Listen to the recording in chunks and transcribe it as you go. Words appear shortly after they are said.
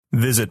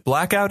Visit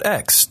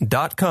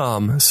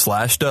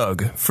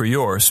blackoutx.com/Doug for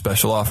your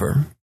special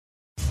offer.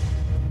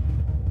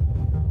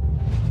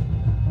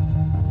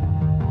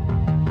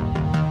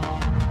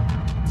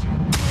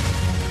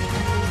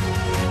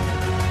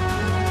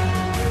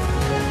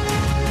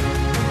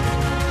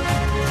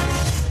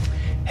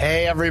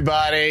 Hey,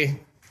 everybody.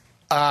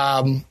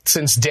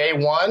 Since day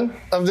one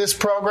of this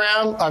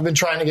program, I've been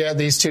trying to get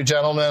these two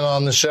gentlemen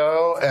on the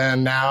show,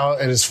 and now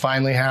it has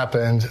finally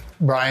happened.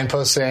 Brian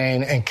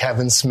Posehn and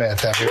Kevin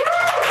Smith, everybody.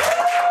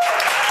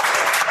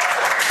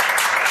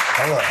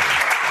 Hello.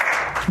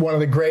 One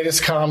of the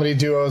greatest comedy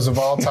duos of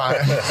all time.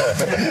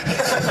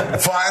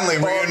 Finally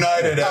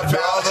reunited after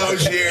all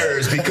those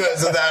years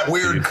because of that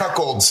weird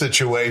cuckold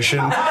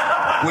situation.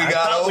 We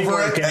got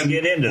over it, and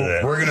get into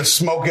that. We're going to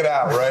smoke it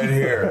out right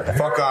here.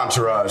 Fuck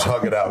Entourage,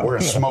 hug it out. We're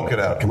going to smoke it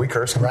out. Can we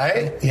curse?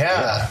 Right?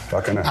 Yeah.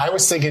 Fucking out. I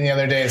was thinking the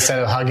other day, instead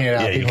of hugging it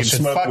out, Yeah, you people can should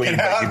smoke fuck weed, it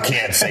but out. you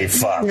can't say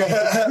fuck.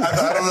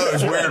 I don't know.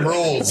 There's weird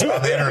rules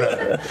on the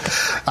internet.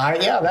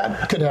 Yeah,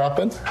 that could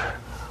happen.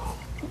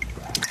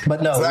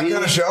 But no, Is that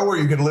kind of show where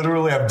you could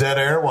literally have dead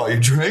air while you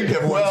drink?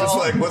 Everyone's just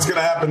like, what's going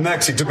to happen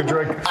next? He took a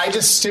drink. I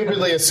just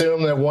stupidly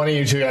assumed that one of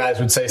you two guys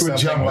would say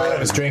something while I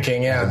was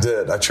drinking. Yeah, I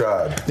did. I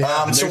tried.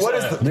 Yeah. So what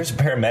is there's a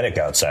paramedic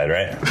outside,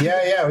 right?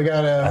 Yeah, we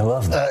got I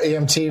love that.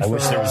 EMT. I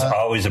wish there was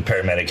always a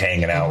paramedic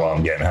hanging out while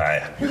I'm getting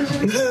high,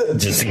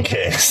 just in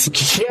case.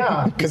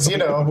 Yeah, because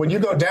when you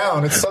go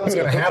down, something's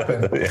going to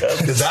happen.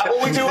 Is that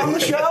what we do on the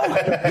show?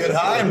 Get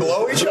high and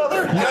blow each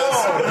other?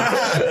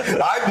 No.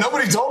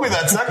 Nobody told me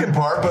that second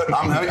part, but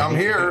I'm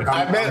here.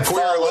 I meant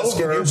queer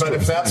over, but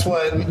if that's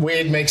what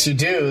weed makes you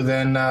do,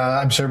 then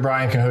I'm sure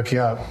Brian can hook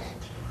you up.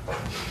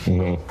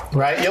 Mm-hmm.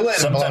 Right? You'll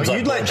let him blow.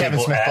 You'd let Kevin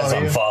Smith blow as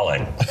I'm you.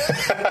 falling.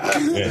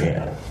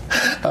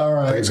 All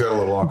right. Things got a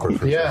little awkward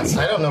for Yes,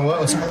 I don't know what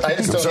was. I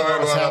just don't know sorry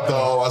what was about the happening.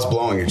 whole us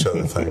blowing each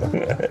other thing.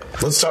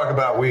 Let's talk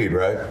about weed,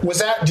 right? Was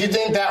that? Do you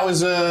think that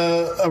was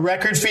a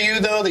record for you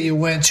though? That you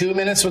went 2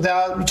 minutes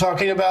without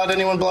talking about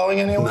anyone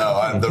blowing anyone?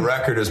 No, the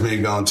record is me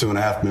going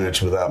 2.5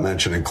 minutes without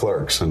mentioning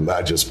Clerks, and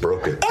I just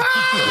broke it.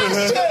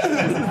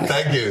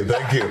 Thank you.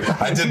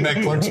 I did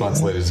make Clerks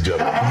once, ladies and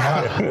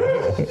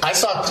gentlemen. I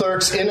saw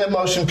Clerks in a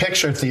motion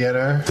picture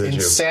theater in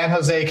San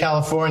Jose,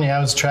 California. I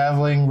was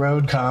traveling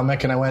road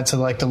comic, and I went to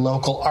the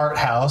local art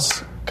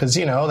house because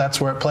that's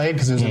where it played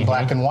because it was in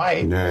black and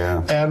white.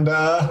 Yeah. And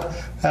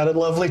had a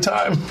lovely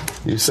time.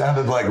 You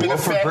sounded like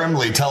Wilford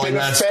Brimley telling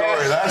that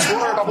story. That's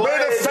where I've been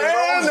a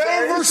fan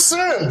ever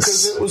since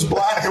because it was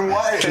black and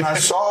white, and I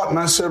saw it, and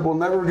I said, "We'll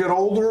never get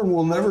older, and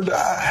we'll never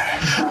die."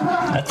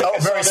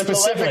 Very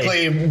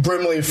specifically,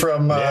 Brimley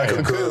from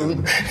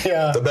Cocoon.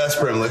 Yeah, the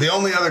best Brimley. The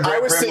only other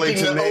great Brimley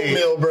to me.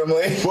 Oatmeal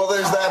Brimley. Well,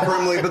 there's that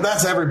Brimley, but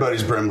that's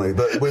everybody's Brimley.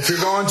 But if you're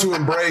going to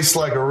embrace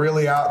a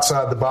really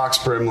outside the box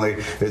Brimley,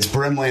 it's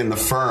Brimley in The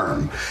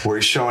Firm, where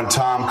he's showing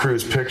Tom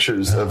Cruise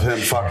pictures of him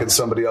fucking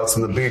somebody else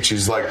on the beach.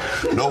 He's like,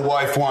 "No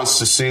wife wants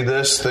to see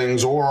this.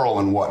 Things oral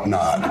and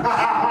whatnot."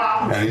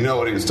 And you know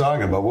what he was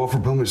talking about?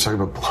 Wilford Brimley was talking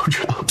about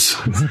blowjobs.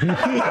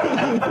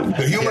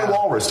 The human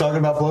walrus talking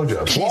about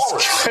blowjobs.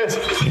 Walrus.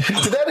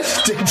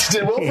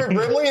 Did Wilford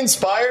Brimley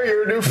inspire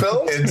your new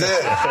film? It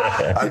did.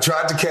 I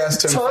tried to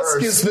cast him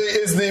Tusk first.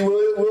 is the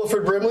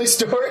Wilford Brimley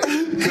story?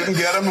 Couldn't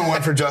get him and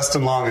went for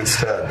Justin Long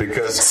instead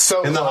because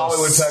in the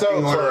Hollywood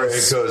pecking order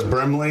it goes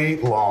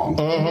Brimley, Long.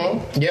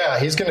 Mm-hmm. Yeah,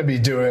 he's going to be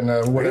doing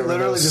whatever. Are you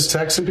literally just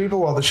texting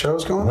people while the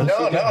show's going on?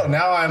 No.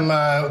 Now I'm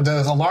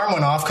the alarm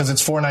went off because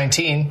it's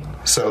 4:19.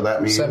 So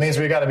that means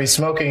we got to be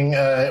smoking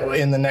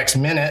in the next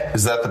minute.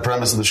 Is that the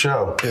premise of the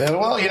show?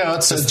 Well,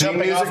 it's Does a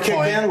jumping music off kick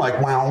point. in like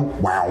wow. No,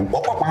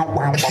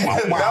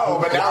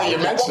 but now you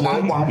mention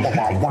it,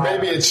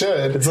 maybe it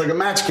should. It's like a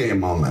match game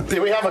moment.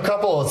 We have a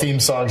couple of theme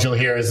songs you'll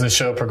hear as the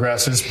show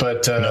progresses,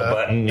 but no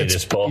button, you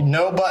just pull.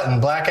 No button.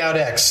 Blackout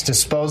X,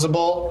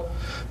 disposable.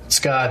 It's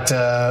got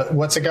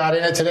what's it got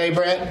in it today,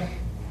 Brent?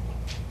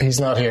 He's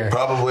not here.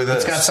 Probably this.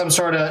 It's got some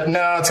sort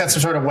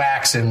of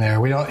wax in there.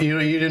 We don't. You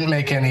didn't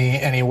make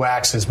any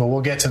waxes, but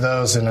we'll get to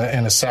those in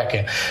a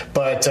second.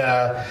 But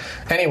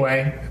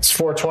anyway, it's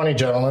 4:20,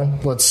 gentlemen.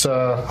 Let's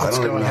go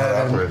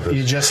ahead and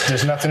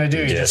there's nothing to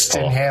do. You just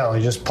inhale.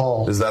 You just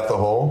pull. Is that the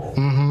hole?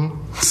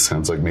 Mm-hmm.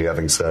 Sounds like me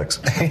having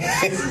sex.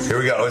 Here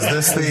we go. Is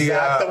this the? Is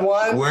that the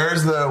one?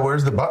 Where's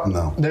the button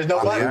though? There's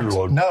no button.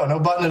 No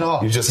button at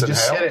all. You just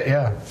inhale? hit it.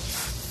 Yeah.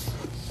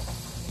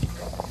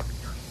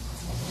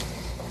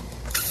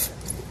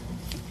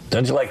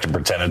 Don't you like to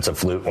pretend it's a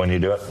flute when you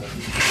do it?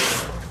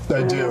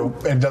 I do.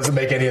 It doesn't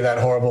make any of that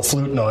horrible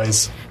flute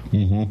noise.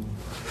 Mm-hmm.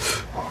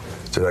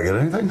 Did I get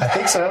anything? I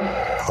think so.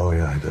 Oh,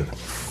 yeah, I did.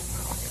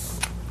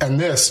 And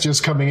this,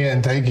 just coming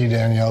in, thank you,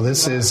 Danielle.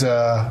 This is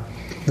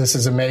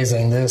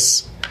amazing.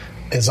 This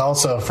is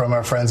also from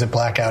our friends at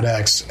Blackout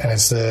X, and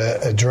it's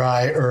a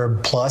Dry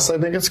Herb Plus, I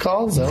think it's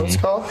called. Is that what it's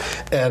called?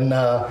 And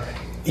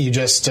you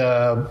just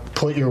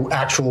put your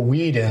actual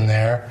weed in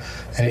there,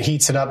 and it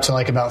heats it up to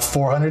like about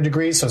 400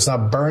 degrees, so it's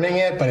not burning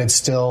it, but it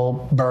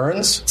still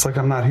burns. It's like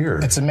I'm not here.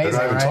 It's amazing,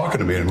 They're not even talking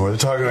to me anymore. They're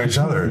talking to each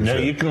other. No,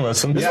 you can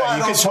listen. Yeah,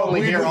 you can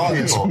totally hear all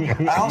this.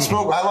 I don't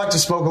smoke. I like to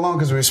smoke alone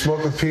because we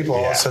smoke with people.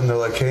 All of a sudden, they're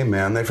like, "Hey,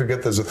 man!" They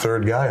forget there's a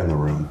third guy in the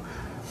room.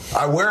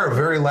 I wear a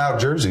very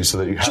loud jersey so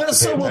that you have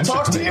just to pay so we'll attention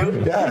talk to me.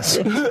 you. Yes.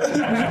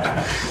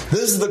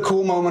 This is the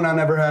cool moment I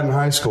never had in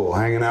high school,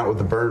 hanging out with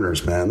the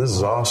burners, man. This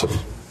is awesome.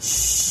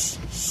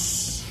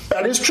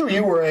 That is true.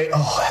 You were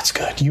that's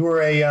good. You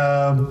were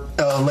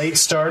a late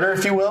starter,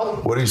 if you will.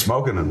 What are you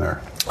smoking in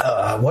there?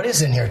 What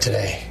is in here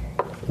today?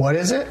 What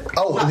is it?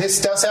 Oh, this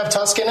does have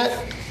Tusk in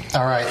it?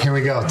 All right, here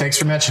we go. Thanks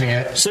for mentioning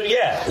it. So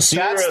that's the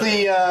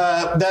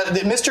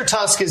Mr.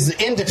 Tusk is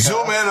the indica.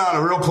 Zoom in on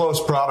a real close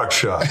product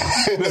shot.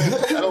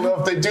 I don't know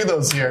if they do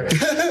those here.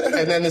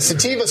 And then the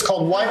sativa is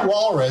called White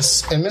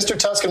Walrus, and Mr.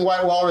 Tusk and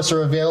White Walrus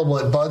are available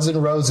at Buds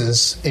and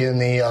Roses in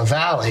the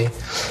Valley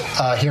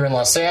here in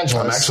Los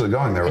Angeles. I'm actually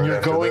going there. And right you're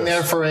after going this.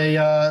 there for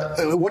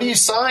a. What do you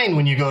sign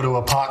when you go to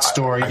a pot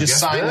store? You just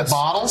sign the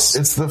bottles.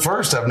 It's the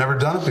first. I've never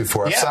done it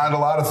before. I've signed a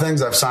lot of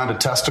things. I've signed a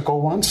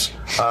testicle once.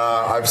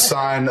 I've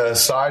signed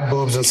side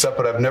boobs and stuff,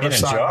 but I've never in a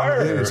signed jar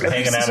one of these.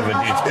 hanging out of a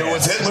dude's It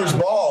was Hitler's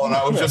ball, and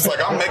I was just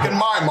like, I'm making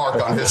my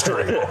mark on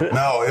history.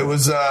 No, it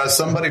was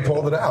somebody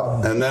pulled it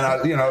out, and then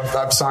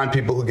I've signed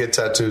people who get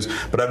tattoos,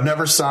 but I've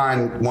never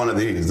signed one of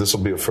these. This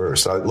will be a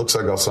first. It looks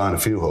like I'll sign a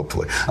few,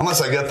 hopefully,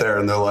 unless I get there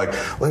and they're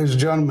like, ladies and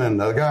gentlemen,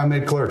 the guy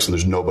made Clerks, and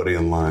there's nobody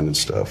in line and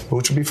stuff,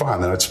 which would be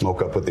fine. Then I'd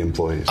smoke up with the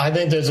employees. I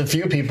think there's a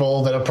few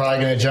people that are probably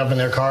going to jump in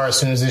their car as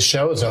soon as this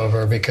show is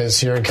over, because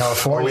here in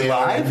California,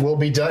 Are we live? we'll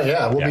be done.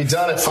 Yeah, we'll be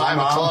done at 5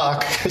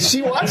 o'clock.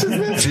 She watches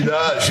this. She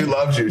does. She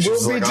loves you.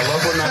 She's like, I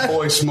love when that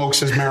boy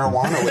smokes his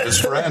marijuana with his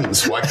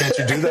friends. Why can't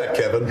you do that,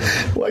 Kevin?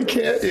 Why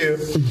can't you?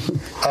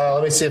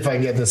 Let me see if I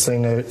can get this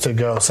thing to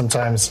go.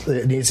 Sometimes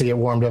it needs to get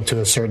warmed up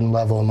to a certain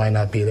level and might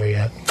not be there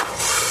yet.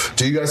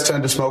 Do you guys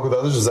tend to smoke with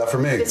others? Is that for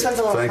me? This one's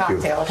a little Thank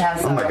cocktail. You. It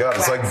has oh my God,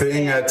 it's like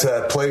being at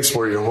that place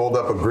where you hold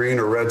up a green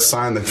or red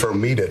sign that throw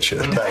meat at you.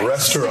 That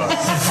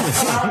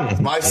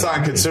restaurant. My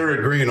sign, consider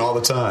it green all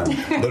the time.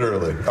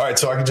 Literally. All right,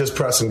 so I can just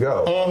press and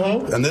go.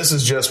 Mm-hmm. And this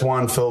is just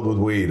one filled with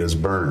weed as a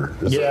burner.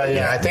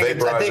 Yeah. I think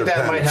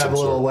that might have a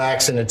little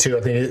wax in it too.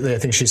 I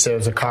think she said it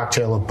was a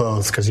cocktail of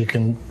both, because you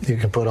can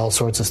put all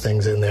sorts of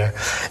things in there.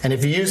 And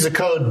if you use the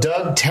code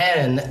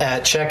Doug10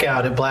 at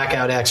checkout at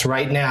Blackout X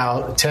right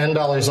now,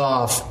 $10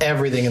 off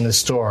everything in the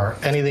store.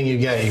 Anything you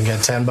get, you can get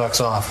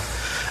 $10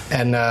 off.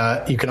 And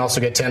you can also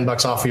get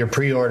 $10 off of your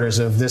pre-orders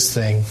of this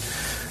thing,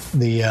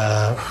 the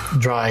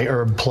Dry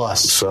Herb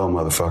Plus. Sell,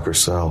 motherfucker,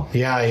 sell.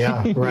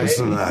 Yeah, right.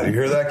 Listen to that. You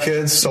hear that,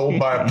 kids? Sold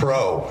by a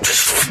pro.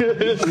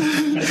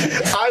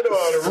 I know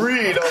how to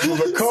read off of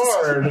a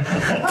card.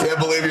 Can't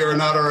believe you are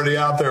not already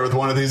out there with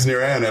one of these in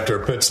your hand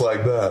after a pitch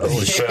like that.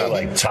 Holy shit.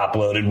 Like top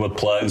loaded with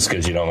plugs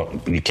because you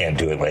can't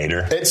do it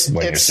later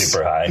when you're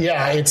super high.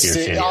 Yeah,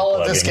 all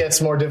of this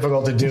gets more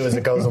difficult to do as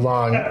it goes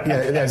along,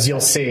 as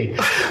you'll see.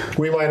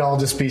 We might all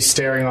just be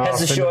staring off.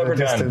 Has the show ever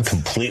gone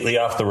completely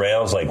off the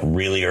rails, like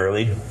really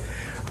early?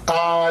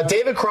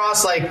 David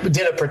Cross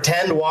did a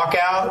pretend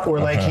walkout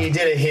where he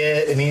did a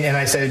hit and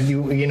I said,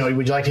 would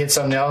you like to hit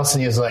something else?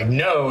 And he was like,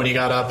 no, and he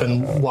got up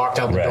and walked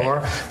out the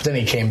door. But then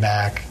he came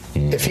back.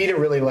 If he'd have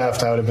really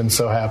left, I would have been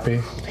so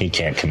happy. He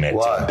can't commit to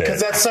it. Because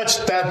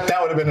that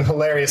would have been a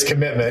hilarious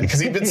commitment. Because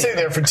he'd been sitting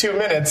there for 2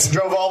 minutes,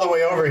 drove all the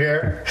way over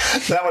here.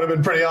 That would have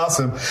been pretty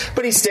awesome.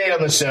 But he stayed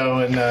on the show,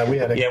 and we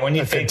had when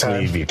you fake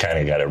leave, you kind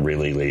of got to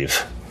really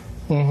leave.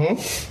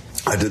 Mm-hmm.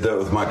 I did that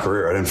with my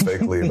career. I didn't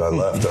fake leave. I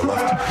left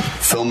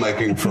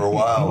filmmaking for a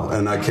while,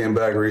 and I came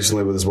back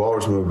recently with this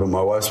Walrus movie, but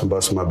my wife's been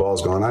busting my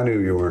balls going, I knew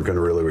you weren't going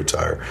to really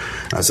retire.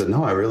 And I said,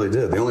 no, I really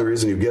did. The only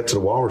reason you get to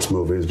the Walrus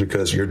movie is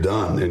because you're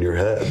done in your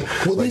head.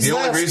 Well, the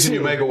only reason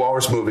you make a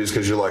Walrus movie is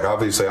because you're like,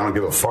 obviously, I don't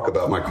give a fuck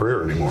about my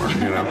career anymore.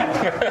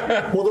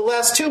 Well, the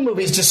last two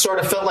movies just sort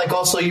of felt like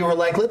also you were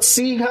like, let's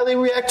see how they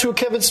react to a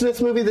Kevin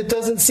Smith movie that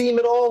doesn't seem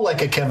at all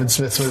like a Kevin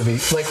Smith movie.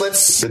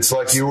 It's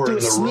like you were in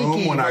the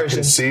room when I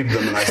conceived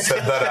them, and I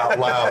said that out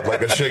loud,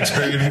 like a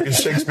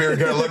Shakespeare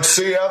guy. Let's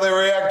see how they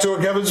react to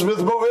a Kevin Smith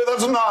movie.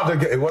 That's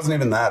not. It wasn't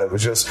even that. It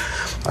was just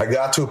I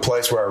got to a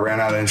place where I ran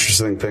out of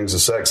interesting things to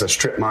say because I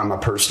stripped my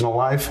personal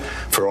life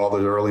for all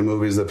the early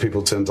movies that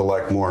people tend to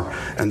like more,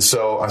 and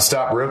so I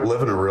stopped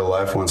living a real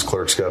life once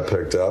Clerks got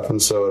picked up,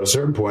 and so at a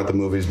certain point the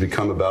movies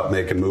become about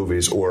making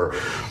movies or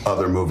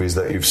other movies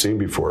that you've seen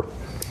before.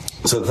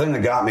 So the thing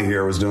that got me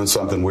here was doing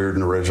something weird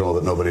and original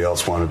that nobody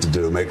else wanted to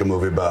do, make a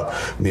movie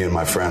about me and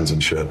my friends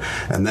and shit.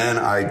 And then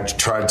I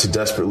tried to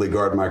desperately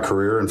guard my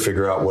career and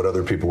figure out what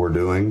other people were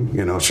doing.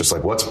 It's just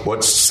like,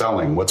 what's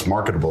selling, what's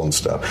marketable and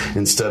stuff,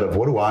 instead of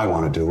what do I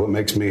want to do, what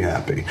makes me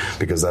happy,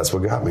 because that's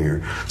what got me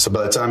here. So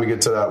by the time you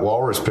get to that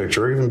Walrus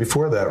picture, or even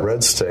before that,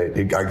 Red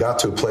State, I got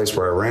to a place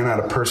where I ran out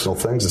of personal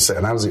things to say,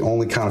 and that was the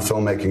only kind of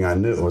filmmaking I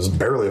knew. I was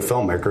barely a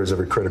filmmaker, as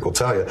every critic will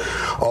tell you.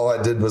 All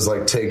I did was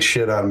take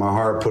shit out of my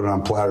heart, put it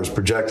on platters, just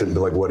project it and be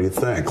like, what do you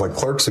think? Like,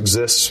 Clerks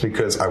exists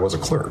because I was a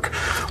clerk.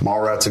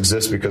 Mallrats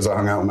exists because I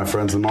hung out with my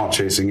friends in the mall.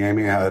 Chasing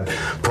Amy, I had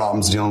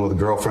problems dealing with a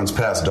girlfriend's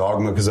past.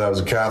 Dogma because I was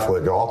a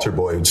Catholic. Altar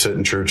Boy who'd sit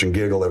in church and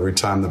giggle every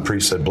time the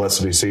priest said,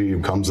 blessed be he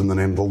who comes in the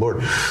name of the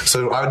Lord.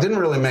 So I didn't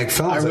really make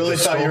films. I really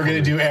thought you were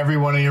going to do every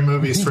one of your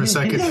movies for a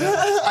second.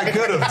 I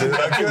could have, dude.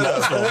 I could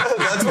have.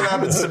 That's what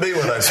happens to me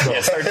when I smoke.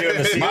 Yeah, start doing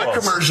the My sequels.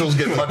 commercials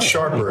get much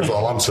sharper, is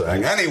all I'm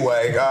saying.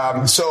 Anyway,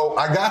 so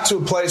I got to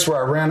a place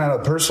where I ran out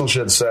of personal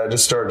shit, so I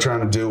just started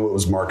trying to do what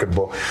was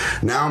marketable.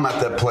 Now I'm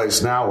at that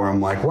place now where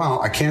I'm like,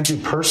 well, I can't do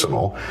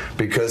personal,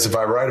 because if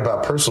I write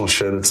about personal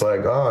shit, it's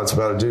like, oh, it's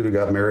about a dude who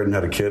got married and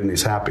had a kid and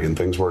he's happy and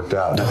things worked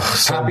out.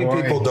 So happy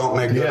boring. people don't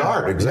make good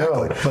art,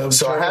 exactly. No, but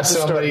so I had to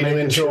start somebody making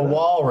into shit a up.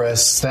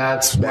 walrus.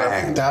 That's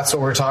what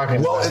we're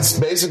talking Well, about. it's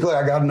basically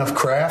I got enough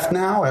craft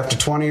now. After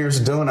 20 years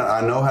of doing it,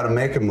 I know how to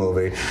make a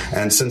movie.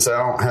 And since I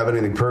don't have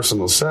anything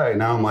personal to say,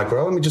 now I'm like,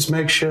 well, let me just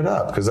make shit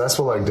up. Because that's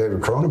what like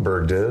David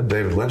Cronenberg did,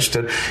 David Lynch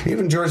did.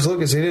 Even George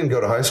Lucas, he didn't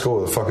go to high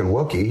school with a fucking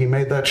Wookiee. He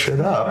made that shit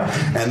up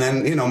and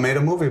then, made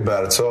a movie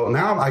about it. So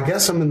now I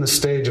guess I'm in the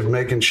stage of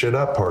making shit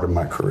up part of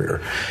my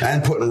career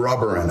and putting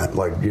rubber in it,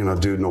 like,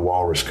 dude in a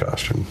walrus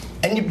costume.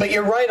 But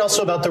you're right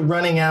also about the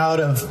running out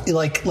of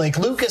like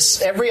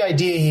Lucas. Every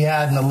idea he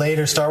had in the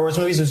later Star Wars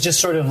movies was just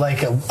sort of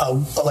like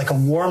a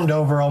warmed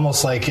over,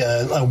 almost like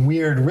a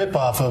weird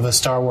ripoff of a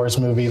Star Wars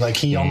movie. Like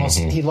he almost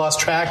he lost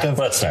track of.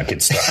 Let's not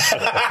get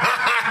started.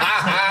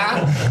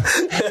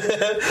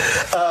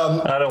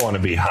 I don't want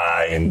to be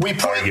high and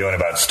arguing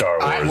about Star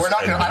Wars. We're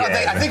not gonna,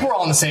 I think we're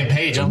all on the same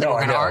page. I don't think we're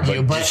going to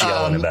argue. But just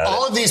about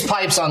all it. of these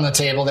pipes on the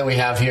table that we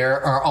have here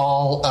are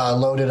all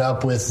loaded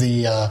up with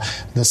the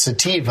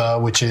sativa,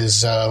 which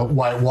is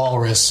white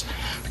walrus,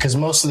 because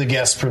most of the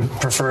guests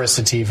prefer a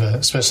sativa,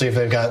 especially if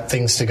they've got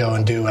things to go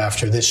and do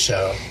after this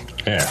show.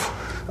 Yeah.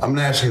 I'm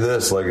going to ask you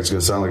this, like it's going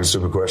to sound like a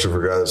stupid question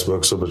for a guy that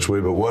smokes so much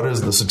weed, but what is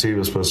the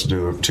sativa supposed to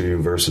do to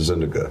you versus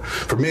indica?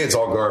 For me, it's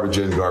all garbage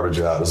in, garbage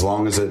out. As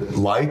long as it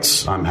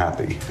lights, I'm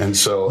happy. And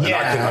so, And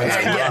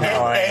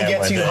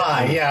gets you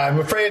high. Yeah, I'm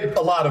afraid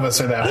a lot of us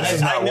are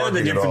that. I know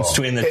the difference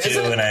between the two,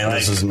 and I like.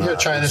 This is not. Here,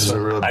 try this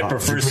one. I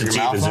prefer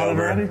sativas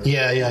over.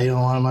 Yeah, you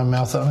don't want my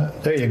mouth on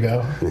it. There you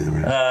go.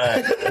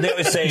 They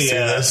always say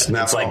it's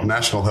like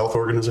National Health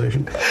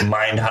Organization.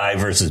 Mind high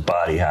versus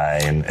body high.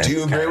 And do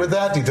you agree with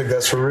that? Do you think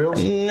that's for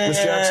real? Nah,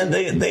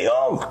 they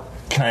all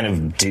kind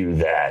of do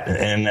that.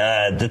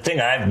 And the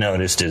thing I've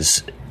noticed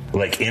is,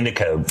 like,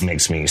 indica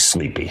makes me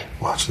sleepy.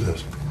 Watch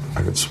this.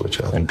 I could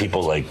switch out. And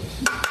people like,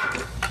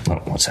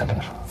 oh, what's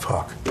happening?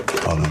 Fuck.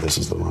 Oh, no, this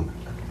is the one.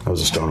 That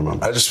was a stoner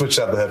moment. I just switched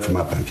out the head from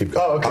my pen. Keep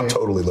going. Oh, okay. I'm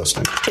totally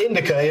listening.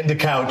 Indica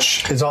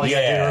couch is all you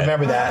got to do to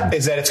remember that.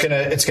 Is that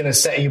it's gonna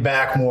set you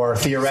back more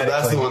theoretically. So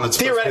that's the one that's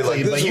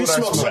theoretically, like, but you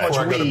smoke so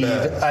much weed.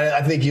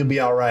 I think you'll be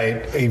all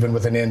right even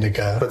with an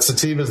indica. But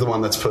sativa is the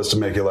one that's supposed to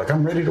make you like,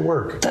 I'm ready to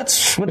work.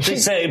 That's what they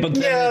say, but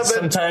then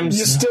sometimes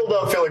you still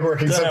don't feel like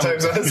working.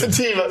 Sometimes on a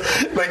sativa,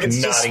 like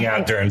it's nodding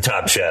out during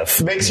Top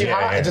Chef makes you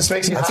high. It just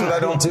makes you high. That's what I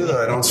don't do.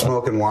 Though I don't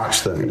smoke and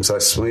watch things.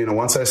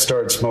 Once I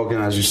started smoking,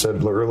 as you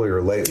said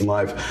earlier, late in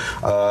life.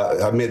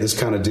 I made this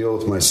kind of deal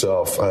with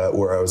myself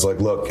where I was like,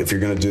 look, if you're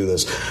going to do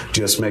this,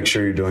 just make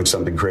sure you're doing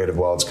something creative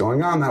while it's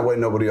going on. That way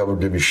nobody will ever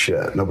give you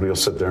shit. Nobody will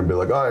sit there and be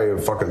like, oh, you're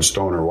a fucking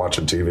stoner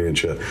watching TV and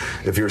shit.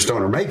 If you're a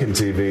stoner making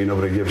TV,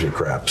 nobody gives you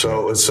crap.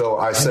 So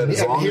I said,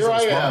 as long as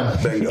I'm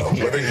smoking, bingo,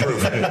 living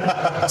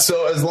proof.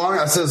 So as long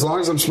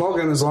as I'm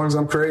smoking, as long as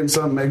I'm creating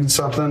something, making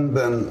something,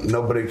 then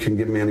nobody can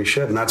give me any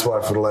shit. And that's why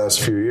for the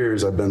last few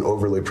years I've been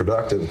overly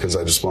productive, because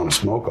I just want to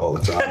smoke all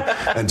the time.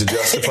 And to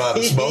justify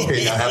the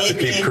smoking, I have to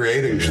keep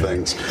creating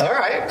things. All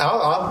right,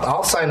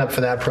 I'll sign up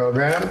for that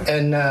program.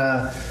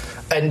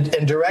 And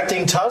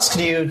directing Tusk,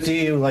 do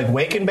you like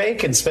wake and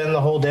bake and spend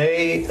the whole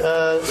day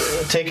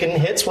taking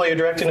hits while you're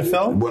directing a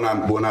film? When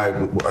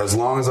I as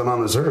long as I'm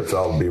on this earth,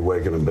 I'll be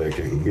waking and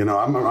baking.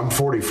 I'm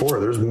 44.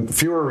 There's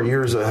fewer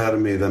years ahead of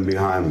me than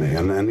behind me,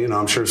 and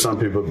I'm sure some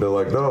people would be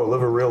like, "No,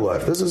 live a real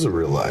life." This is a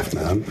real life,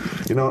 man.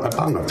 I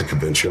don't have to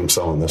convince you. I'm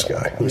selling this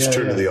guy. It's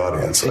true to the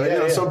audience.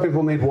 Some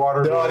people need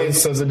water. The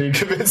audience doesn't need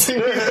convincing.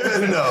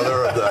 No,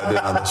 they're of the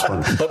idea on this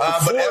one.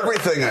 But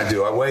everything I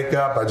do, I wake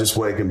up, I just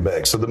wake and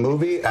bake. So the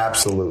movie,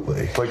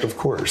 absolutely. Like, of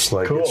course.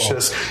 Like, cool. It's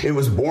just, it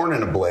was born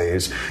in a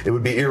blaze. It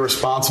would be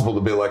irresponsible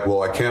to be like,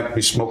 well, I can't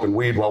be smoking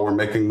weed while we're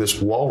making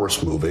this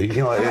walrus movie.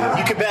 You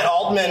could bet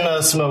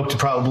Altman smoked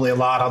probably a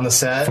lot on the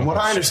set. From what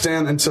I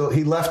understand, until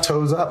he left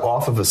Toes Up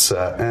off of a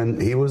set,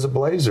 and he was a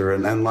blazer.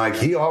 And like,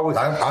 he always,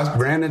 I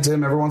ran into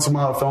him every once in a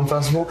while at a film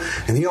festival,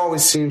 and he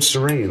always seemed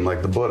serene,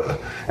 like the Buddha.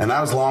 And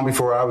that was long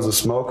before I was a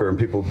smoker, and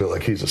people would be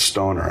like, he's a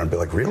stoner. And I'd be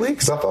like, really?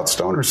 Because I thought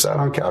stoners sat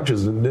on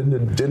couches and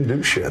didn't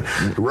do shit.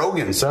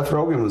 Seth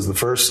Rogen was the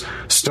first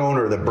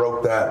stoner that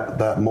broke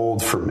that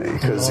mold for me,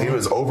 because he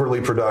was overly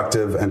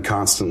productive and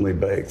constantly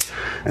baked.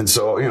 And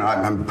so,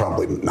 I'm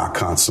probably not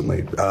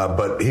constantly,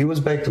 but he was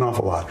baked an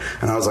awful lot.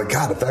 And I was like,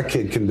 God, if that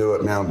kid can do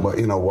it, man,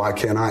 why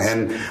can't I?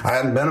 And I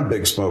hadn't been a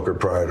big smoker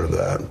prior to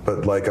that,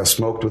 but like I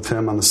smoked with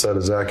him on the set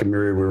of Zack and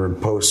Miri. We were in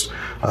post.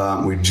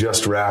 We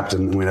just wrapped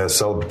and we had a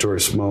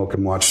celebratory smoke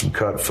and watched some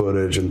cut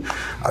footage, and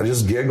I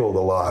just giggled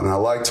a lot, and I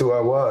liked who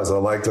I was. I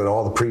liked that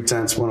all the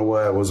pretense went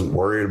away. I wasn't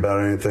worried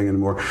about anything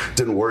anymore.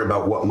 Didn't worry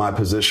about what my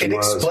position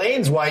was. It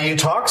explains why you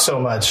talk so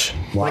much.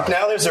 Why? Like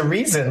now there's a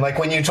reason. Like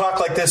when you talk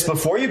like this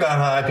before you got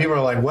high, people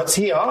are like, what's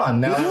he on?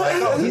 Now they're like,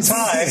 oh, he's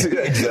high.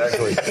 Yeah,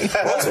 exactly.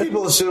 Most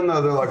people assume,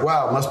 though, they're like,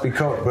 wow, it must be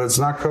Coke, but it's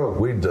not Coke.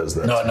 Weed does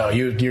that. No,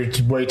 you're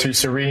way too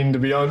serene to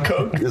be on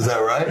Coke. Is that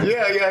right?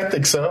 Yeah, I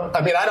think so.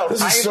 I mean,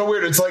 This is so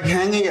weird. It's like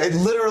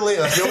literally,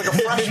 I feel like a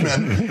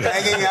freshman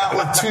hanging out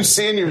with two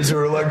seniors who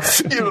are like,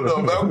 you don't know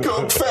about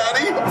Coke,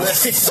 fatty.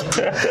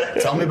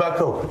 Tell me about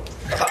Coke.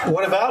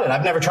 What about it?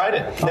 I've never tried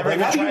it. Never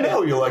even tried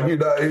it. You're like,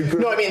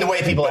 No, I mean the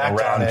way people act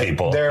around on it.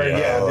 people.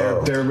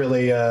 They're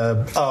really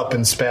up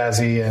and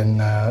spazzy and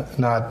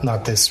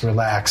not this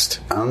relaxed.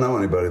 I don't know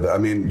anybody that. I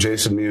mean,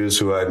 Jason Mewes,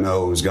 who I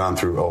know, who's gone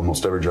through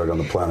almost every drug on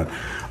the planet.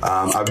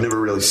 I've never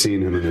really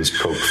seen him in his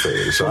Coke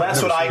phase. So well,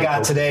 that's what I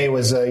got today.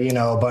 Was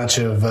a bunch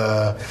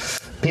of.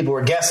 People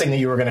were guessing that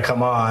you were going to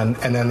come on,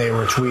 and then they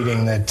were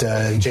tweeting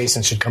that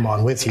Jason should come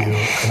on with you.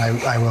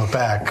 And I wrote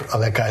back, "Oh,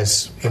 that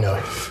guy's,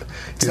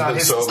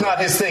 it's not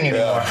his thing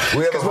anymore." Yeah.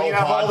 Because when you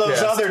have all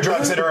those other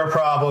drugs that are a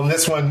problem,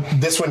 this one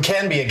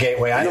can be a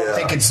gateway. I don't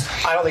think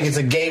it's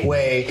a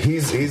gateway.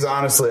 He's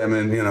honestly, I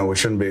mean, we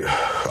shouldn't be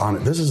on it.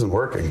 This isn't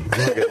working.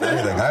 I'm not getting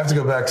anything. I have to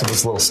go back to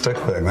this little stick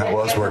thing. That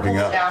was working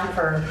out. Down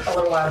for a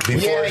little while.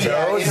 Before it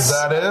goes, is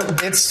that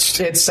it?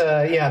 It's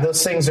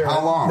those things are.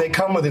 How long? They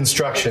come with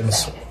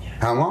instructions.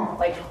 How long?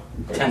 Like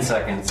 10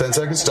 seconds. 10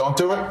 seconds? Don't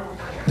do it?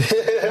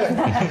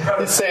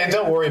 It's saying,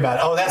 don't worry about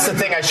it. Oh, that's the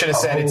thing I should have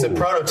said. It's a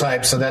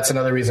prototype, so that's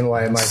another reason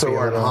why it might be. So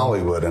we're in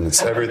Hollywood, and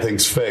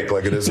everything's fake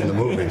like it is in the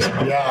movies.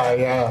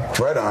 Yeah.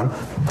 Right on.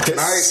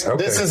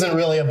 This isn't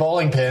really a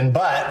bowling pin,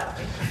 but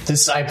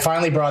I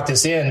finally brought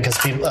this in because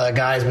a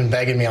guy's been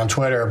begging me on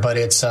Twitter, but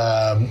it's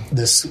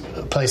this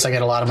place I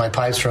get a lot of my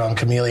pipes from,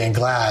 Chameleon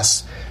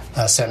Glass,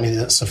 sent me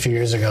this a few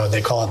years ago.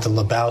 They call it the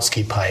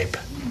Lebowski pipe.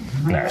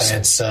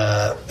 Nice.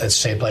 And it's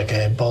shaped like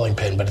a bowling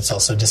pin, but it's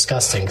also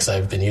disgusting because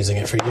I've been using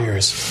it for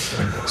years.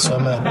 So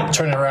I'm going to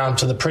turn it around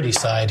to the pretty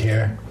side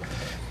here.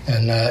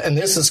 And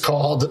this is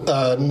called,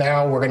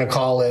 now we're going to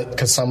call it,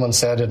 because someone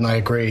said it and I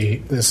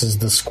agree, this is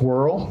the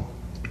squirrel.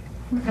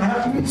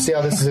 See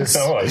how this is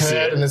his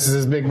head and this is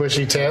his big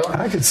bushy tail?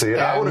 I could see it.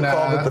 I would have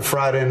called it the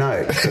Friday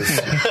night.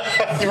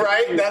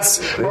 Right?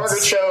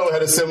 Margaret Cho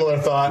had a similar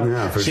thought.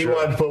 Yeah, she sure.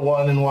 wanted to put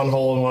one in one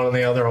hole and one in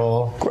the other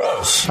hole.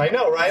 Gross. I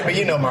know, right? But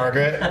you know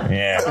Margaret.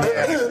 Yeah.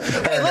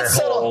 Hey, let's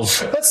settle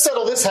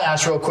this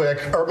hash real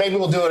quick, or maybe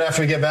we'll do it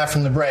after we get back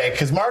from the break,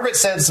 because Margaret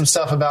said some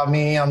stuff about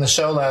me on the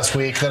show last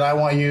week that I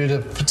want you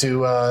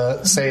to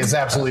say is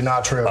absolutely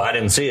not true. I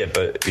didn't see it,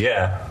 but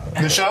yeah.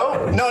 The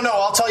show? No,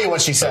 I'll tell you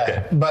what she said.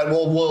 Okay. But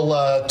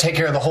we'll take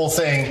care of the whole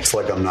thing. It's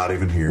like I'm not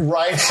even here.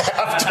 Right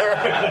after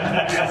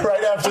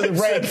the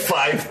break.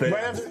 5 things.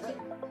 Right after the break.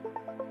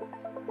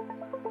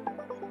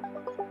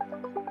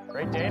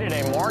 Great day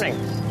today, morning.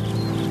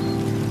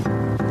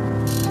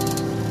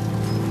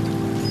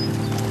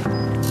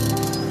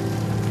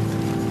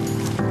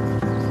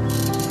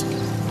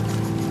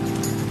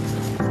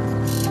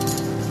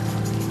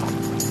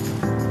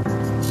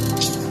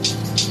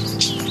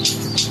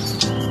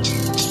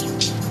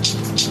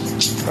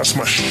 That's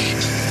my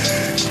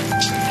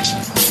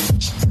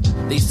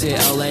They say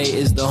LA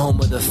is the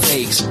home of the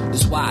fakes.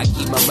 That's why I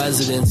keep my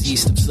residence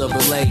east of Silver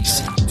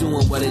Lakes.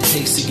 Doing what it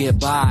takes to get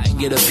by and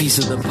get a piece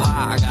of the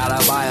pie. I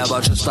gotta buy a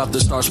bunch of stuff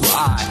that starts with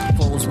I.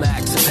 Phones,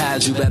 Macs, and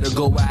pads, you better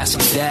go ask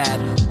your dad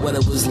what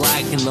it was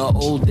like in the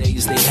old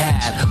days they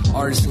had.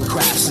 Artists and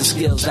crafts and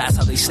skills, that's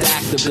how they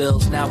stack the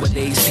bills.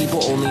 Nowadays,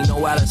 people only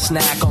know how to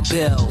snack on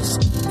pills.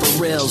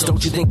 For reals,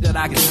 don't you think that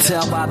I can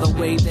tell by the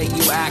way that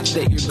you act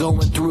that you're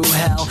going through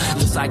hell?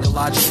 The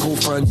psychological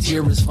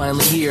frontier is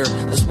finally here.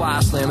 That's why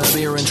I slam a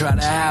beer and try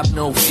to have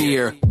no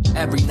fear.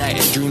 Every night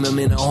I dream I'm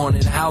in a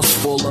haunted house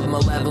full of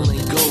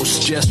malevolent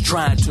ghosts just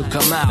trying to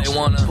come out. They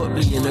wanna put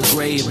me in a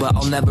grave, but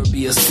I'll never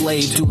be a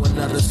slave to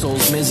another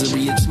soul's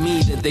misery. It's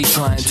me that they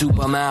trying to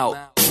bum out.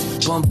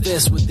 Bump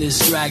this with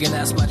this dragon,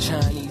 that's my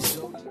Chinese.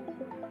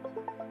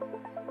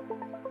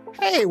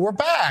 Hey, we're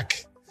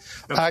back.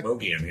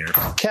 Bogey in here.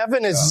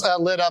 Kevin has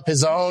lit up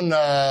his own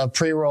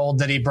pre-rolled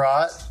that he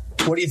brought.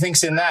 What do you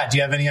think's in that? Do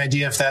you have any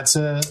idea if that's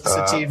a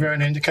sativa or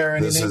an indica or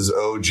anything? This is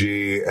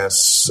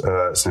OGS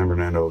San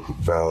Fernando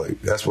Valley.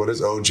 That's what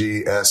is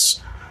OGSFV.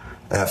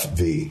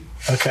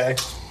 Okay.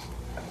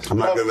 I'm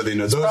not good with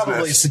the It's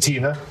probably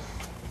sativa,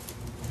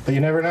 but you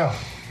never know.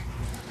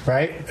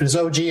 right? Does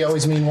OG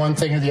always mean one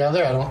thing or the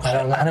other? I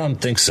don't know. I don't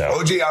think so.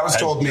 OG, I was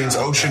told, means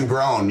ocean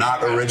grown,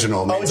 not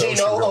original. It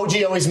means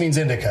OG always means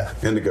indica.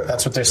 Indica.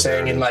 That's what they're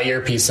saying in my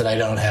earpiece that I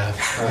don't have.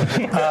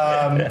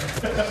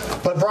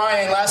 But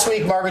Brian, last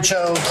week Margaret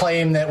Cho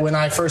claimed that when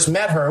I first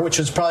met her, which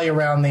was probably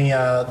around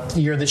the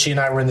year that she and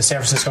I were in the San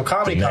Francisco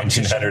Comedy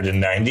Competition.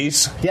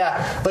 1990s?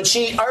 Yeah, but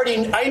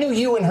I knew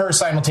you and her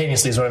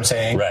simultaneously is what I'm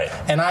saying. Right.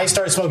 And I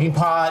started smoking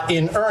pot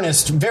in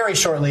earnest very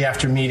shortly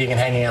after meeting and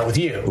hanging out with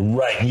you.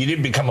 Right. And you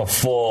didn't become a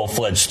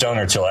full-fledged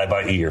stoner till I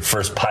bought you your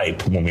first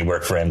pipe when we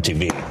worked for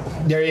MTV.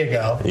 There you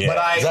go.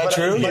 Yeah. Is that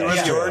true? But That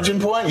was the origin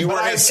point? You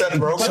weren't at Seth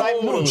Rogen? But I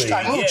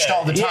mooched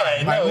all the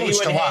time. I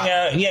mooched a lot.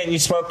 Yeah, and you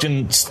smoked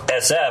in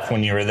SF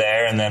when you were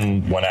there, and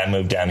then when I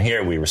moved down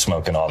here, we were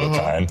smoking all the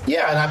time.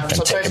 Yeah, and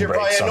sometimes you're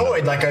probably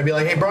annoyed. Like, I'd be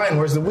like, hey, Brian,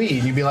 where's the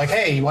weed? You'd be like,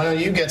 hey, why don't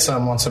you get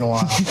some once in a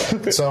while?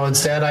 So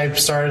instead, I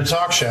started a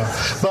talk show.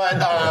 But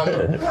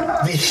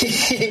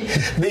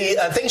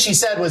the thing she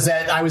said was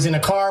that I was in a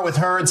car with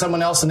her and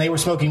someone else, and they were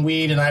smoking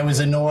weed, and I was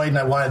annoyed, and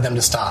I wanted them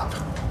to stop.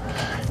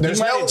 There's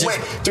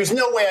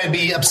no way I'd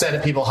be upset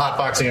at people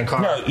hotboxing a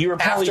car. No, you were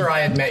probably after I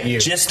had met you.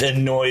 Just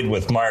annoyed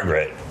with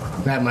Margaret.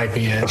 That might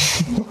be it.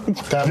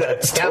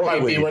 that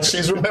might be what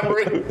she's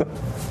remembering.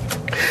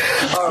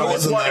 I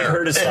just wanted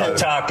her to stop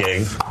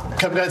talking.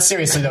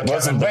 Seriously, though,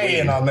 Kevin, weigh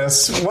in on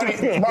this.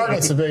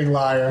 Margaret's a big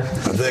liar. I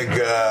think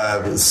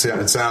it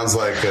sounds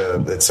like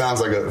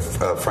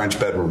a French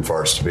bedroom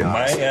farce, to be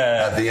honest.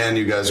 At the end,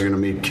 you guys are going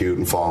to meet cute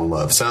and fall in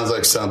love. Sounds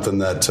like something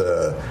that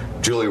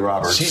Julie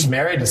Roberts. She's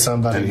married to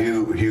somebody.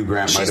 And Hugh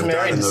Grant might have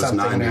done in those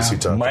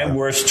 90s. My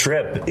worst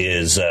trip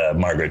is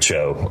Margaret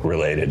Cho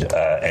related.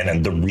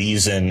 And the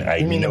reason I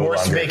You mean the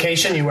worst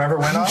vacation you ever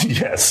went on?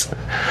 Yes.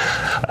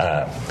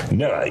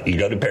 No, you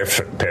go to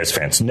Paris,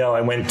 France. No,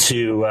 I went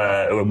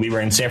to, we were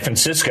in San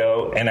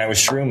Francisco, and I was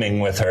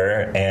shrooming with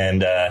her,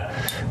 and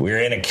we were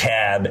in a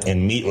cab,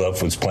 and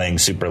Meatloaf was playing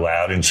super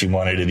loud, and she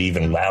wanted it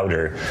even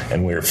louder,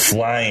 and we were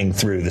flying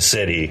through the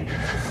city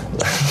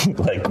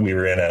like we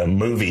were in a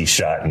movie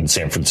shot in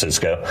San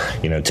Francisco,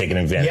 taking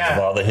advantage of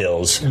all the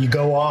hills. You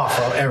go off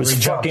on every It was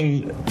jump.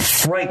 fucking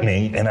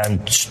frightening, and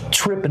I'm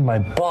tripping my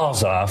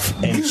balls off,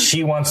 and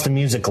she wants the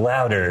music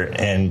louder,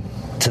 and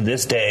to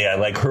this day, I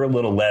like her a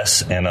little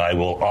less, and I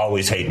will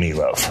always hate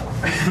Meatloaf.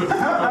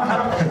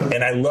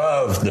 And I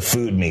love the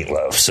food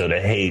Meatloaf, so to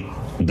hate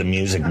the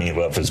music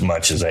Meatloaf as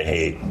much as I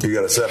hate. You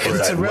got to separate.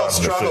 It's a real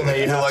struggle that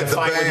you have to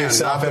fight with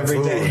yourself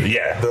every day.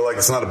 Yeah. They're like,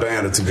 it's not a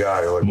band, it's a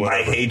guy. You're like,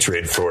 my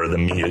hatred for the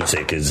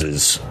music is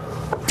as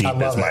deep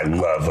as my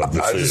love of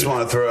the food. I just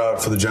want to throw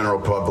out for the general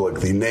public,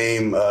 the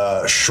name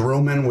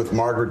Shroomin' with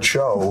Margaret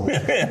Cho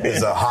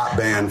is a hot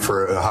band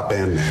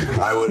name.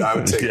 I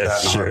would take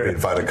that in a heartbeat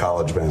if I had a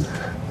college band.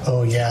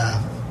 Oh,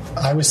 yeah.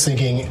 I was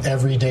thinking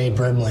Everyday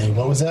Brimley.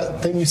 What was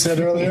that thing you said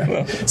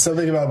earlier?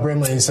 Something about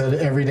Brimley. You said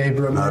Everyday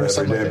Brimley. Not or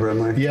something Everyday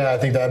Brimley? Yeah, I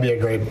think that'd be a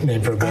great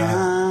name for a band.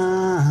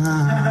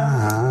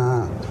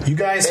 You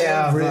guys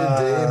have...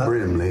 Everyday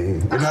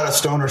Brimley. You're not a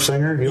stoner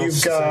singer? You don't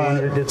sing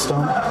when you get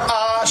stoned?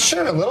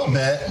 Sure, a little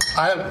bit.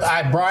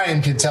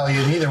 Brian could tell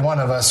you neither one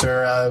of us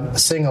are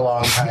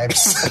sing-along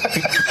types.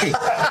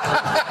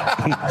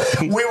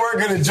 We weren't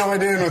going to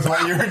join in with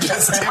what you were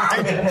just doing.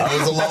 I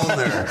was alone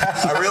there.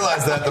 I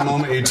realized that the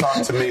moment you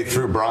talked to me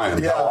through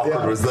Brian. How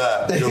awkward was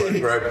that? You're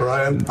like, right,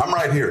 Brian? I'm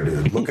right here,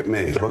 dude. Look at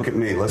me.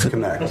 Let's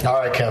connect. All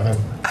right, Kevin.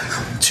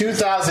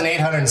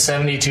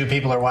 2,872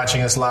 people are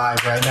watching us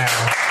live right now.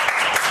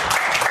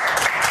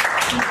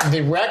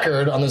 The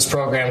record on this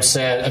program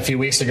set a few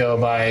weeks ago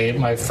by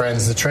my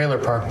friends, the Trailer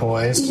Park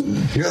Boys.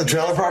 You got the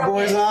Trailer Park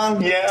Boys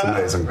on? Yeah.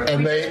 It's amazing.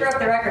 And they broke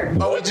the record.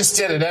 Oh, we just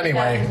did it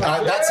anyway.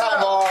 That's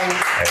how long.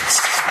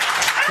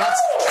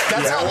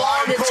 That's how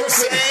long it took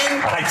me.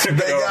 I took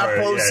They got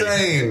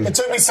Posehn. It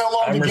took me so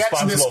long I'm to get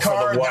to this responsible for the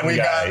card that one we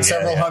guy. got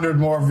several hundred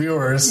more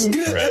viewers.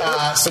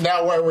 Right. So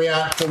now where are we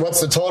at?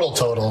 What's the total?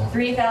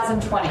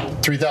 3,020.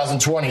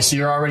 3,020. So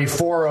you're already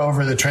 4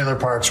 over the Trailer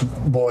Park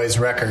Boys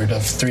record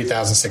of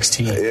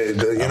 3,016. You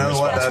know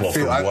what? I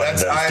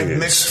have dudes.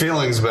 mixed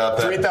feelings about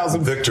that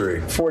 3,000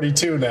 victory.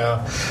 42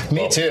 now.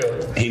 Me too.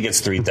 He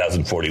gets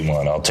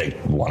 3,041. I'll take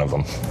one of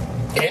them.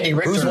 Andy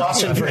Richter. Who's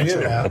watching for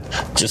you?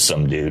 Just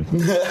some dude.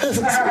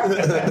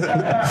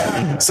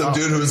 Some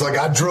dude who was like,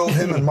 I drove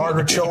him and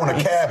Margaret Cho in a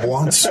cab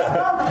once.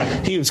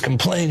 He was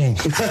complaining.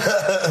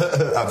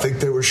 I think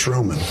they were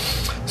shrooming.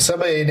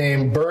 Somebody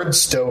named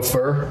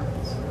Birdstofer.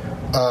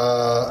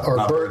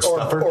 Or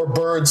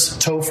Birds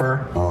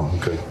Topher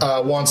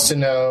wants to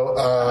know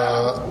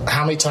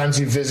how many times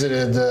you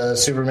visited the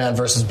Superman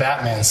versus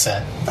Batman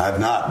set. I have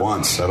not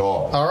once at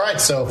all. All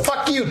right, so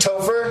fuck you,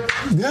 Topher.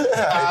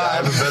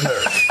 I haven't been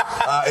there.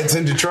 It's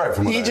in Detroit.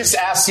 From what He just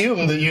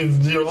assumed that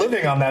you're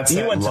living on that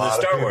set. You went to the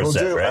Star Wars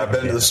set, right? I've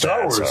been to the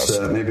Star Wars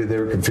set. Maybe they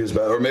were confused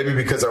about it. Or maybe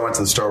because I went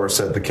to the Star Wars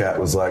set, the cat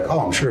was like,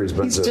 oh, I'm sure he's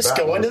been to just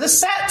Batman. going to the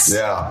sets.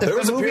 Yeah. There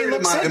was a period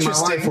in my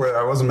life where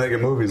I wasn't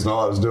making movies and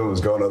all I was doing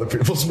was going to other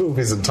people's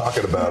movies and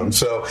talking about them.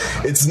 So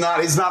it's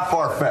not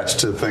far-fetched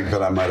to think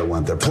that I might have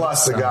went there.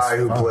 Plus, the guy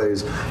who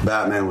plays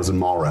Batman was in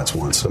Mallrats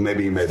once, so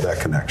maybe he made that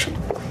connection.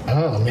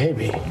 Oh,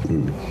 maybe.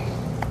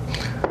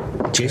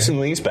 Jason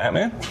Lee's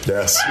Batman?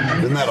 Yes.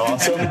 Isn't that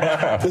awesome?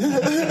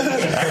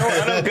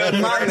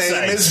 My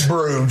name is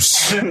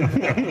Bruce.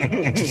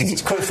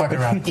 Just quit fucking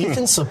around.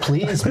 Ethan, so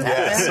please,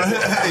 Batman.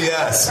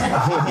 Yes.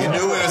 You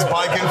knew he was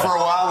biking for a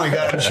while and he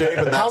got in shape.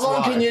 And that's How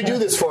long why. can you do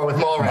this for with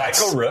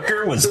Mallrats? Michael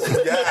Rooker was...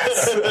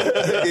 Yes.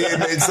 He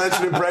made such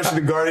an impression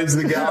in Guardians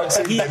of the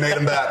Galaxy, they made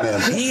him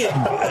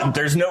Batman.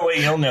 There's no way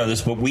you'll know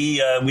this, but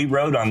we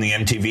wrote on the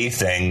MTV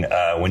thing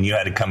when you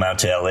had to come out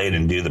to LA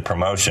and do the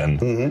promotion.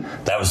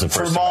 Mm-hmm. That was the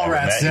first time I ever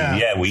met you.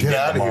 Yeah, we did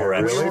the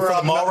Mallrats. Really? For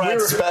the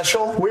Mallrats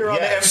special? We were on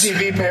the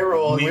MTV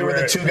payroll. We were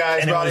the two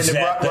guys brought in to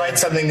write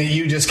something that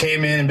you just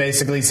came in and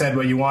basically said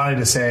what you wanted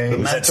to say.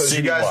 Mentos,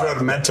 you guys wrote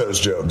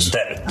Mentos jokes.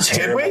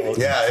 Did we?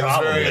 Yeah, it was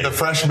very, the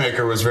Fresh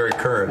Maker was very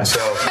current. So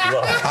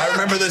I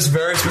remember this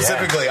very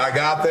specifically. I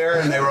got there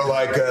and they were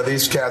like,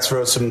 these cats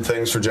wrote some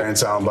things for Jay and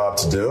Silent Bob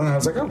to do. And I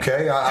was like,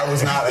 okay. I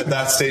was not at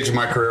that stage of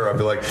my career. I'd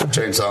be like,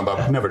 Jay and Silent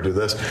Bob, never do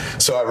this.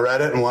 So I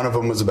read it and one of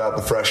them was about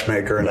the Fresh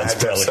Maker and I had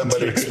to have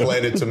somebody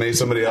explain it to me.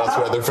 Somebody else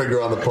had their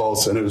finger on the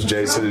pulse and it was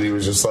Jason and he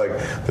was just like,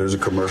 there's a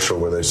commercial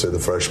where they say the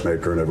Fresh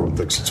Maker and everyone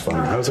thinks it's funny.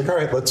 And I was like, all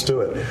right, let's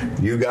do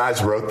it. You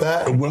guys wrote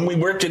that? When we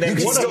worked at MTV, you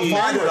can still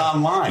find it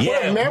online.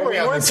 Yeah, when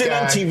we worked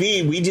at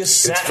MTV, we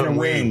just sat in a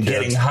room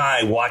getting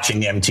high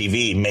watching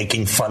MTV,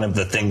 making fun of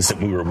the things that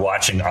we were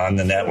watching on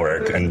the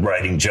network and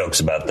writing jokes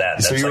about that.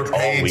 That's so you were like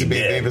paid all we to be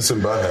did. Beavis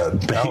and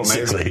Butthead.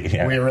 Basically,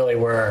 yeah. We really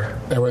were.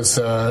 It was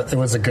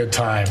a good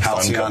time.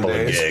 Fun couple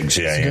of gigs,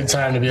 It's a good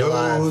time to be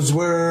alive. Those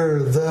were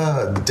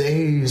the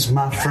days,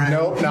 my friend.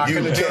 Nope, not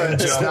going to do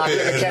it. It's not going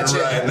to catch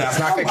it. It's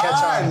not going to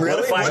catch on.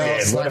 Really? What if I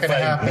did? It's What not if going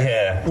to happen.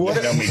 Yeah,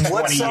 you've known me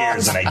 20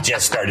 years and I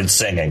just started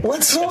singing.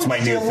 What song That's my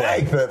do new you thing.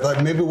 like? That,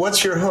 like maybe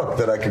what's your hook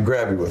that I could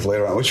grab you with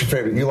later on? What's your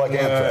favorite? You like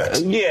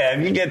Anthrax? Yeah,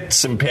 you get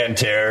some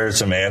Pantera or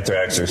some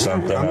Anthrax or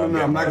something.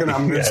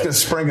 I'm just going to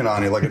spring it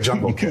on you like a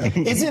jungle kid.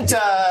 Isn't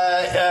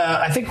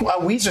I think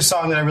a Weezer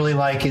song that I really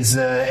like is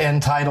the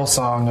end title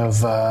song of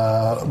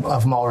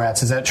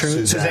Mallrats. Is that true,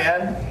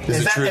 Suzanne?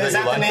 Is it true is that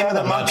you the like name of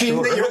the I'm not monkey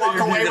sure. that you walk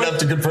away You're going to have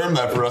with? to confirm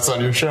that for us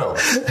on your show.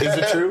 Is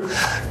it true?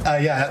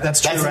 Yeah,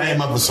 that's true. That's the right?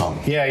 name of the song.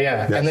 Yeah.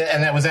 Yes. And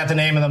that was that the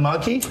name of the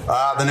monkey?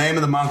 The name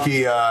of the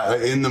monkey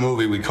in the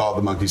movie we called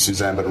the monkey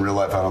Suzanne, but in real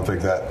life I don't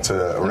think that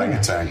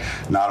orangutan.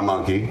 Not a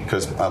monkey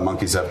because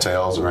monkeys have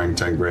tails.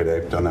 Orangutan, great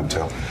ape, don't have a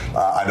tail.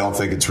 I don't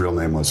think its real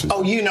name was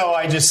Suzanne. Oh,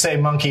 I just say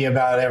monkey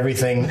about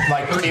everything.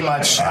 Like pretty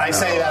much, I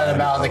say that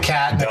about the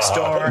cat next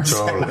door.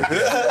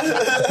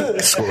 Totally.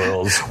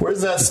 Squirrels.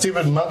 Where's that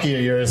stupid monkey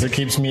of yours that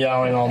keeps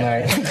meowing all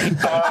night?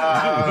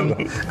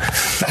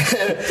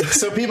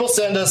 So people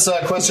send us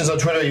questions on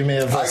Twitter. You may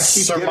have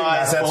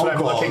surmised that's what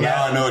I'm looking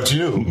now at. I know it's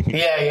you.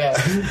 Yeah.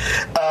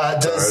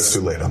 It's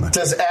too late on that.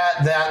 Does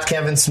that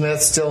Kevin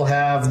Smith still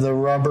have the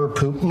rubber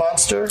poop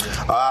monster?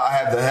 I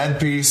have the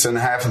headpiece and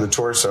half of the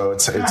torso.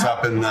 It's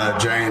up in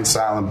Jay and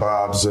Silent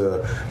Bob's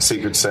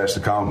secret stash, the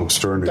comic book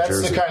store in New Jersey.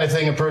 That's the kind of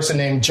thing a person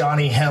named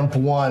Johnny Hemp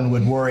 1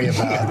 would worry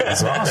about.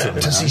 That's awesome.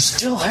 Does he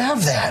still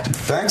have that?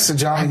 Thanks to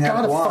Johnny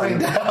Hemp 1.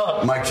 Find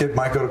out. My kid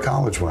might go to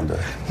college one day.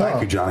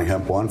 Thank you, Johnny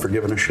Hemp 1, for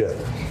giving a shit.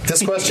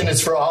 This question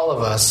is for all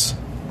of us.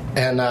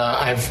 And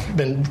I've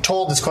been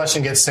told this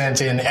question gets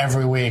sent in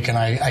every week, and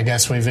I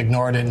guess we've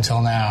ignored it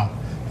until now.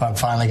 But I'm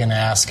finally going to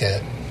ask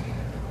it.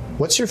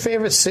 What's your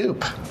favorite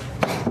soup?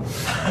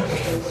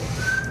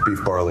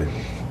 Beef barley.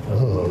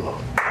 Ooh.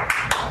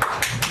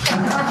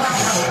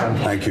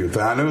 Thank you.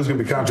 I knew it was going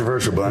to be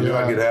controversial, but I knew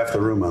I'd get half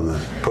the room on that.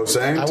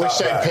 Posehn? I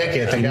wish I'd pick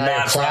it. The guy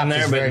Not from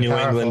there, but New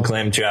England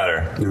clam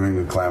chowder. New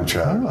England clam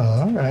chowder.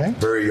 Oh, all right.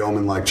 Very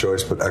yeoman-like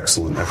choice, but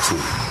excellent.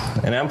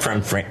 And I'm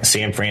from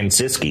San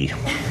Francisco.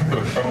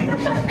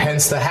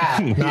 Hence the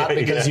hat, not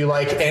because you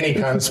like any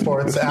kind of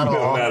sports at all.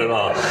 No, not at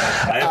all.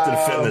 I have to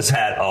defend this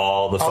hat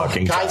all the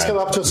fucking time. Guys come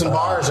up to us in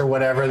bars or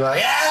whatever, they're like,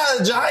 yeah,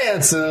 the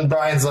Giants. And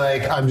Brian's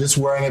like, I'm just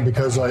wearing it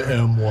because I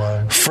am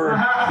one.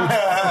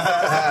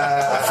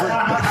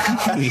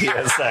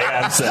 Yes, I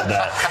have said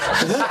that.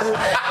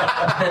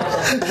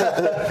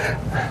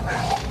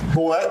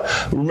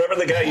 What? Remember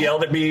the guy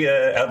yelled at me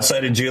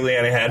outside of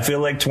Juliana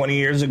Hatfield like 20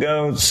 years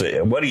ago?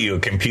 Say, what are you, a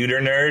computer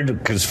nerd?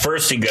 Because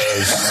first he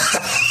goes,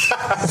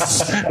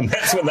 and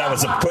that's when that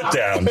was a put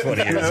down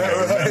 20 years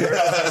ago, remember?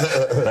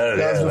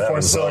 That was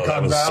before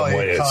Silicon Valley some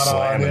way of caught on,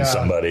 slamming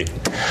somebody.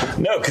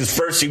 No, because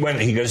first he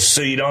goes,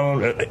 so you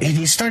don't,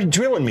 he started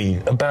drilling me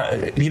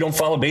about, you don't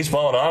follow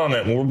baseball at all?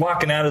 And we're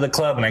walking out of the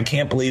club, and I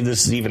can't believe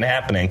this is even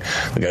happening.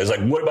 The guy's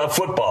like, what about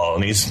football?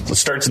 And he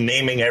starts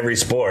naming every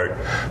sport.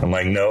 I'm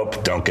like,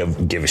 nope, don't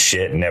give a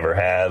shit, never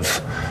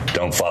have,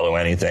 don't follow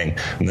anything.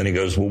 And then he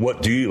goes, well,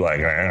 what do you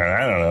like?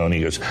 I don't know. And he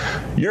goes,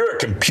 you're a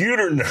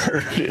computer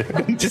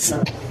nerd. Just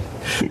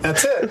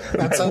That's it.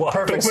 That's a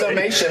perfect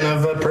summation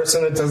of a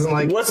person that doesn't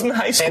like. Wasn't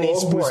high school. Any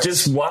Was sports.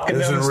 just walking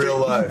This down is the real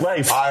life.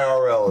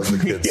 IRL, as the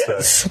kids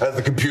say, as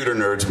the computer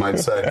nerds might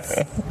say.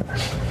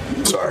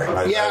 Sorry.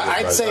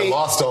 I'd say I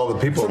lost all the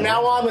people. From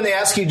now on, when they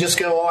ask you, just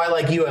go, oh, I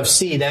like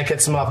UFC. That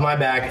gets them off my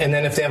back. And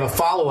then if they have a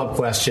follow-up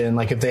question,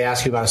 like if they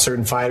ask you about a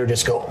certain fighter,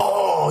 just go,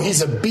 oh, oh,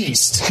 he's a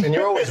beast. And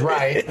you're always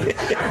right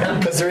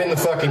because they're in the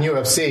fucking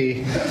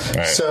UFC.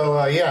 Right.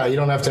 So, yeah, you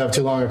don't have to have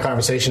too long a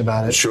conversation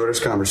about it.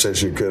 Shortest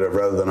conversation you could have,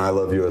 rather than I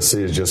love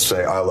USC, is just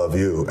say I love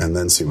you and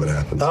then see what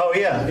happens. Oh,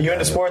 yeah. You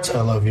into sports?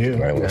 I love you.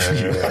 I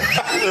love you.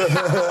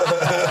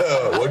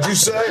 What'd you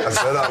say? I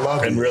said I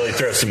love you. And really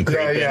throw some creep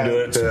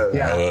into it.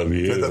 Yeah. I love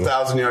you. With the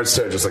 1,000-yard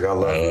stare, just like I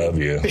love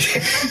you. I love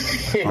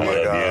you. Oh my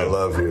God, I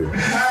love you.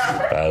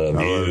 I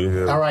love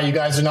you. All right, you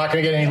guys are not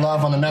going to get any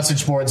love on the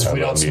message boards if we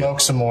don't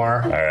smoke some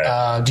more. All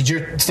right. Did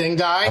your thing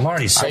die? I'm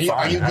already so far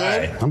Are you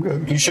high. good? I'm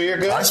good. You sure you're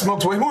good? I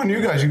smoked way more than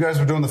you guys. You guys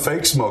were doing the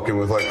fake smoking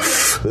with like,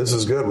 this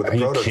is good with the Are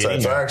you prototypes.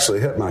 kidding? I actually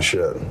hit my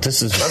shit.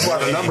 That's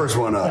why the numbers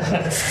went up.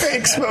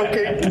 Fake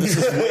smoking. This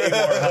is way more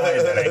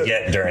high than I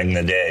get during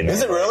the day.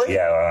 Is it really?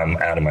 Yeah, I'm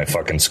out of my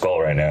fucking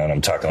skull right now, and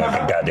I'm talking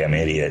like a goddamn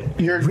idiot.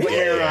 You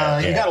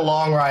got a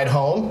long ride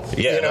home.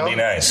 Yeah, you know? that'd be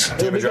nice.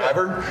 Do you have a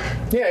driver?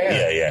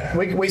 Yeah.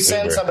 We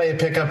send Uber. somebody to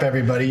pick up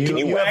everybody. Can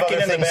you have whack other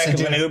it in the things back to of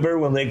do. an Uber?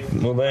 Will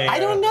they? I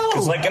don't know.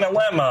 It's like in a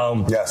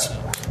limo. Yes.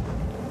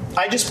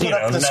 I just put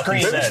up the nothing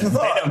screen. said. They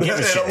don't give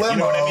a shit. You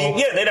know what I mean?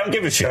 Yeah, they don't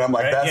give a shit. And I'm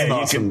like, right? that's yeah, an you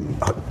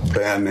awesome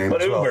band name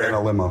But as well, Uber. in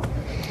a limo.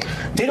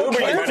 They don't Uber,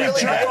 care you if gotta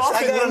you try. jerk off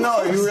I in gotta the know,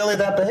 are movies. you really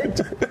that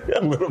big?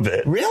 a little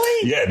bit.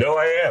 Really? Yeah, no,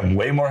 I am.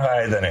 Way more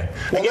high than I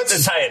Well, get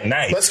this high at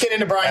night. Let's get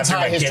into Brian's After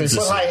high my history. kids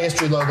Put asleep. high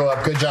history logo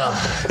up. Good job.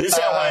 This is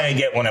how high I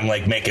get when I'm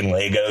like making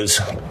Legos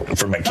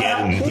for my kid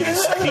and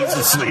he's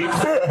asleep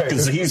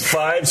because he's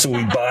 5, so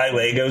we buy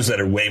Legos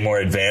that are way more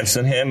advanced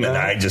than him, and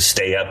I just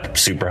stay up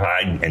super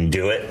high and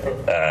do it.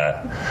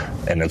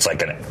 And it's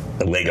like a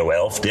Lego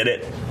elf did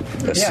it.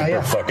 A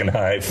super fucking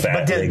high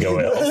fat Lego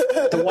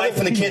elf. The wife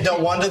and the kid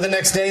don't wonder the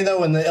next day though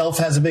when the elf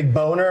has a big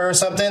boner or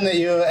something that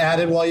you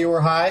added while you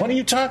were high. What are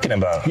you talking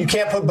about? You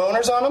can't put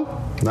boners on them?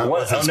 Not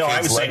What? with Oh his no, I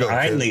kid's was saying Lego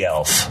I'm kid. the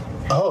elf.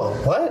 Oh,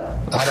 what?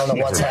 I don't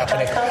know what's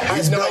happening. I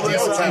have no building idea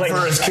what's something happening.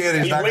 for his kid.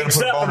 He's He not gonna wakes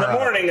put a up in boner the on it.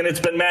 morning and it's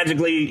been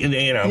magically,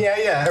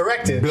 Yeah,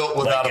 erected. Built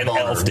without Like a an boner.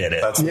 elf did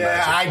it. That's the Yeah,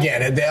 magic. I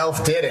get it. The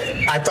elf did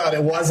it. I thought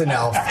it was an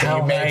elf that How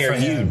you made high for are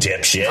you, him.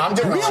 dipshit? I'm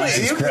doing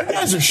Really? You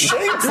guys are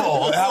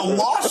shameful how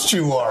lost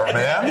you are,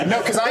 man. No,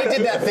 because I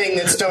did that thing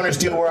that stoners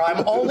do where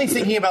I'm only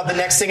thinking about the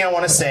next thing I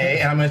want to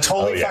say, and I'm going to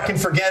totally fucking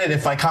forget it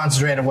if I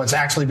concentrate on what's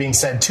actually being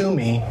said to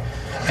me,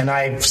 and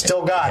I've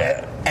still got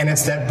it. And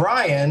it's that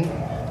Brian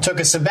took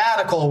a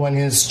sabbatical when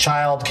his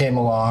child came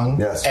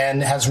along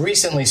and has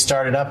recently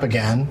started up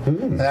again.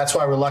 And that's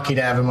why we're lucky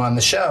to have him on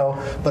the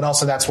show, but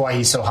also that's why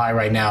he's so high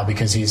right now,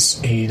 because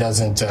he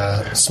doesn't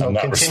smoke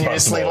not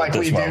continuously responsible like at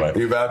we this do. moment.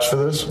 You vouch for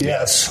this?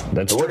 Yes,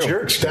 that's What's true.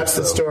 your excuse, That's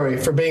the though? story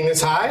for being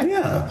this high.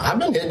 Yeah. I've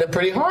been hitting it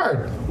pretty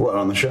hard. What,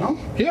 on the show?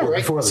 Yeah, Or right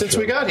before the since show?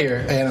 we got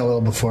here, and a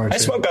little before. I too.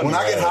 smoke on When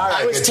I get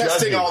high, I was get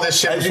testing judgy. all this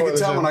shit As you before can the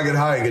tell, show. when I get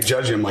high, I get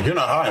judgy. I'm like, you're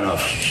not high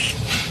enough.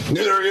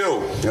 Neither are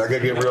you. I gotta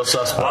get real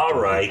suspect. All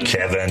right,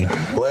 Kevin.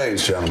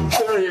 Ladies, gentlemen.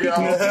 There you go.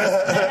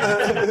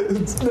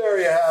 There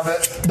you have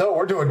it. No,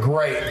 we're doing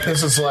great.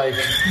 This is like,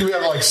 we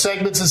have like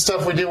segments and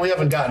stuff we do. We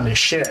haven't gotten to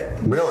shit.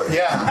 Really?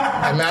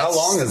 Yeah. And that's, How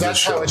long is that's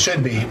this how show? it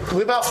should be.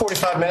 We about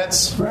 45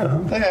 minutes. Right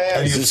on. Yeah.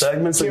 Are you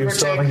segments that Give you're or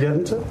still take.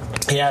 getting to?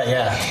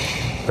 Yeah.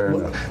 Fair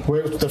enough.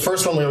 The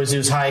first one we always do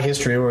is high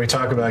history, where we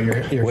talk about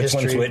your Which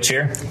history. one's which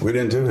here? We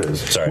didn't do his.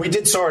 Sorry. We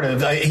did sort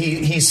of.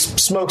 He's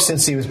smoked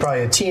since he was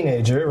probably a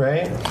teenager,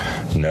 right?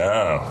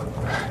 No,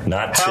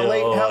 not How till,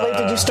 late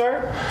did you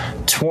start?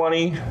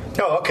 20.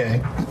 Oh,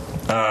 okay.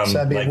 So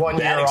that'd be like 1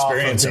 year bad off of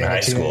experience in being a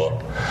high teenager.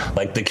 school.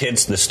 Like the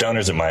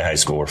stoners at my high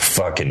school were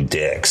fucking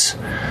dicks,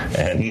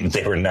 and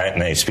they were not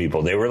nice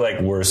people. They were like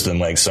worse than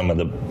like some of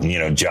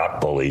the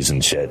jock bullies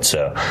and shit.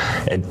 So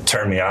it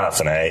turned me off,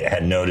 and I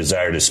had no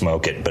desire to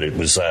smoke it. But it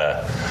was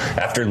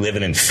after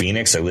living in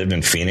Phoenix. I lived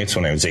in Phoenix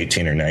when I was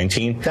 18 or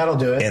 19. That'll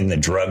do it. And the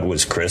drug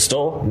was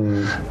crystal,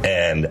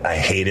 and I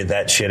hated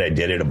that shit. I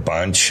did it a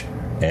bunch.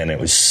 And it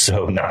was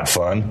so not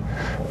fun.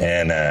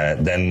 And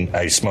then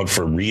I smoked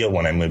for real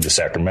when I moved to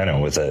Sacramento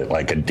with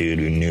a dude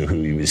who knew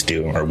who he was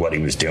doing or what he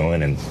was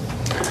doing, and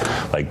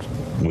like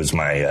was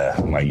my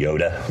my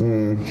Yoda.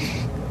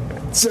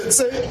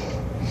 Sensei.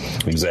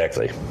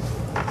 Exactly.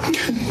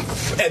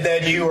 And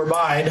then you were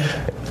mine,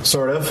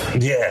 sort of.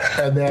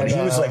 Yeah. And then, but he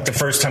was like the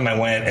first time I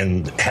went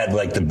and had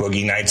like the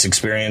Boogie Nights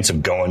experience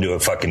of going to a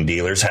fucking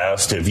dealer's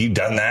house. Have you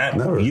done that?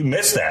 Never. You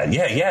missed that.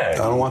 Yeah. I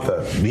don't want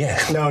that. Yeah.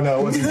 No,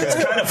 it wasn't good.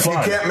 It's kind of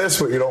fun. You can't miss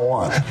what you don't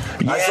want. I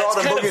Yeah, saw it's it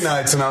in kind Boogie of-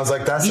 Nights, and I was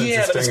like, that's interesting.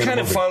 Yeah, but it's in a kind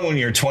of movie. fun when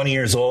you're 20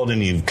 years old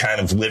and you've kind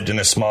of lived in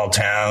a small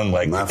town,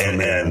 like, Not for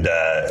me. and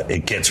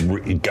it gets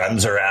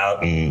guns are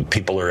out and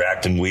people are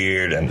acting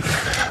weird, and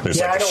there's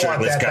Yeah, I like a don't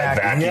want shirtless that guy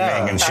back. vacuuming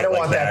Yeah, and shit I don't like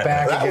want that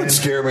back. That would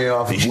scare me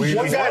off.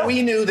 One guy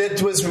we knew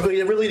that was was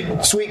a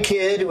really sweet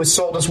kid who was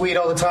sold us weed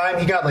all the time.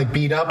 He got like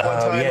beat up one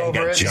time he over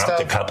got it.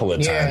 jumped a couple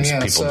of times. Yeah,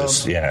 People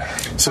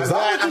so is that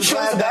what the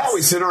show's about?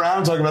 We sit around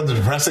and talk about the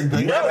depressing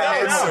things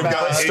that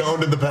got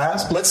stoned in the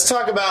past? Let's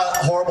talk about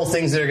horrible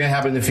things that are going to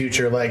happen in the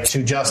future, like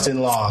to Justin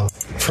Long,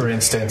 for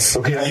instance.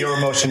 Okay. Your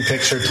motion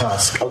picture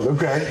Tusk.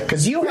 Okay.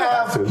 Because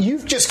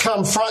you've just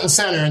come front and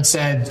center and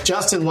said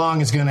Justin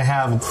Long is going to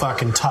have a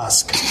fucking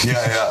tusk.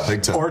 Yeah,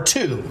 big time. Or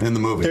two. In the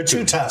movie. They're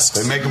two tusks.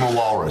 They make him a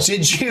walrus.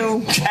 Did you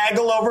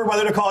haggle over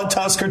whether to call it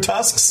Tusk or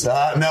Tusks?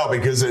 No,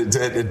 because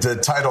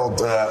it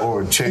titled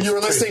or changed. You were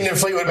listening to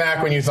Fleetwood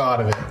Mac when you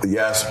thought of it.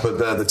 Yes, but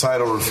the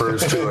title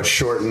refers to a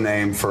shortened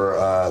name for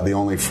the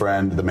only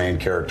friend the main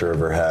character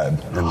ever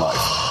had in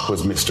life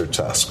was Mr.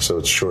 Tusk, so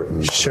it's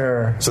shortened.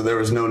 Sure. So there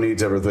was no need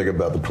to ever think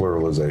about the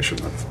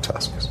pluralization of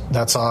Tusks.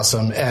 That's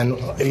awesome. And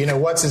you know,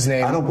 what's his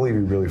name? I don't believe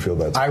you really feel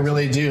that. I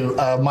really do.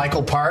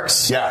 Michael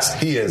Parks. Yes,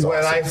 he is.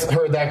 When awesome. I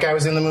heard that guy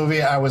was in the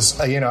movie, I was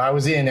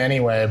in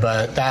anyway,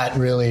 but that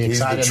really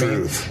excited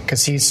me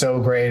because he's so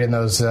great in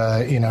those.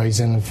 He's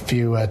in a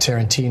few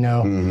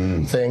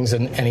Tarantino things,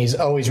 and he's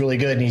always really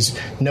good. And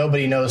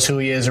nobody knows who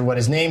he is or what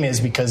his name is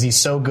because he's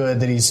so good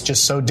that he's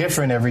just so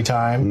different every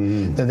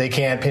time that they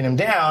can't pin him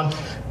down.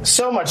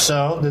 So much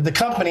so that the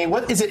company,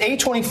 what is it,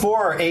 A24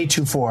 or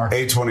A24?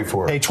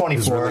 A24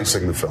 is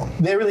releasing the film.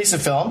 They released a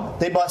film.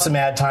 They bought some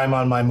ad time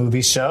on my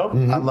movie show.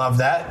 I love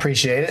that.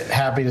 Appreciate it.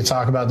 Happy to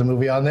talk about the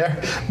movie on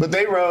there. But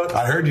they wrote.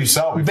 I heard you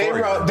saw it before.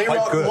 They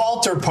wrote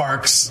Walter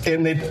Parks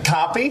in the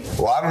copy.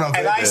 Well, I don't know if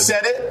and they I did.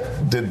 said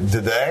it. Did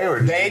they or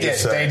did they did?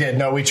 They did.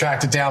 No, we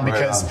tracked it down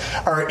because,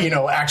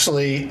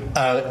 actually,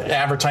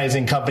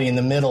 advertising company in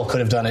the middle could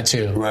have done it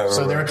too.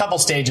 So there are a couple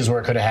stages where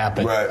it could have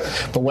happened. Right.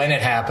 But when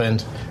it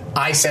happened,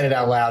 I said it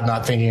out loud,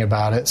 not thinking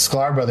about it.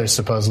 Sklar Brothers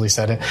supposedly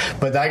said it,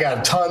 but I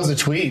got tons of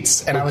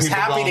tweets, and I was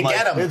happy to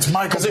get them. It's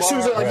Michael Parks. Because as soon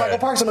as they're like Michael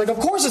Parks, I'm like, of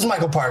course it's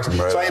Michael Parks.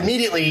 Right. So I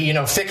immediately,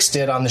 fixed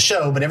it on the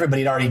show, but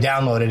everybody had already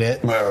downloaded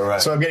it.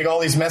 Right. So I'm getting all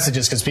these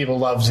messages because people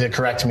love to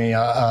correct me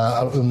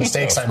the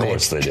mistakes I made. Of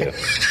course they do. They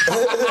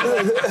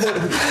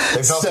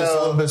felt just a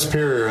little bit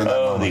superior in that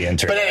moment. The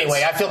internet. But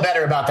anyway, I feel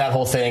better about that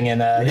whole thing,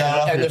 and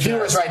the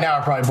viewers right now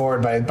are probably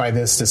bored by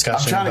this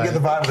discussion. I'm trying to get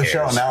the vibe of the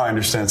show, and now I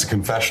understand it's a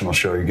confessional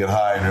show. You get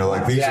high, and you're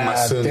like, these are my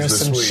sins there's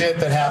this some week. shit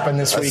that happened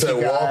this week. I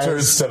said Walter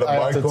instead of I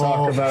have Michael. to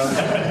talk about.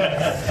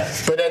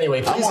 But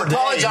anyway, please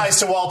apologize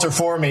to Walter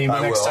for me.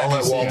 I will. I'll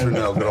let Walter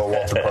know. Good old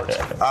Walter Parks.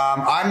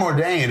 I'm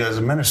ordained as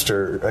a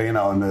minister,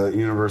 in the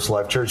Universal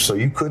Life Church, so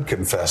you could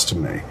confess to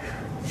me.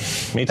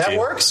 Me too. That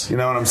works? You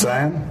know what I'm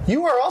saying?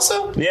 You are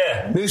also?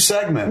 Yeah. New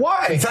segment.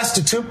 Why? Confess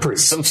to two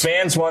priests. Some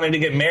fans wanted to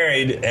get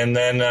married, and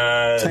then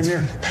Same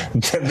here.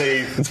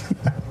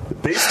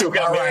 They still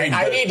got All married.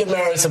 right, I need to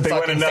marry some they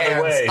went fucking another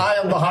fans. way. I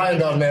am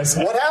behind on this.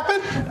 What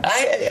happened?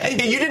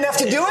 You didn't have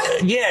to do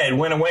it? Yeah, it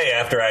went away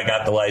after I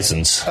got the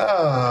license.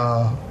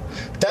 Oh.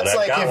 That's But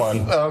like I've got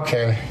one.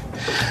 Okay.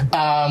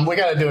 We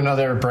got to do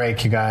another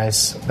break, you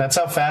guys. That's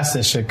how fast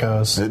this shit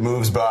goes. It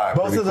moves by.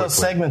 Both of those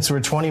segments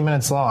were 20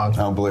 minutes long. I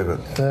don't believe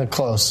it.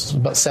 Close,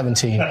 about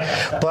 17.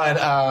 But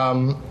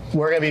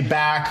we're going to be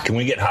back. Can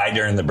we get high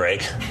during the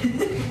break?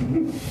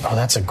 Oh,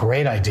 that's a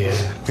great idea.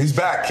 He's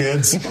back,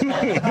 kids.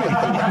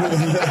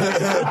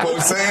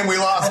 Hossein, we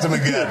lost him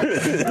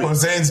again.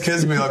 Hossein's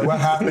kids be like, what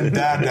happened,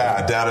 Dad?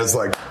 Dad is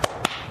like,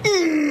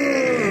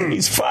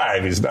 He's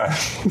 5. He's not.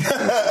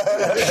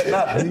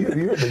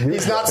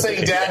 He's not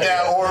saying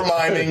dad or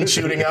miming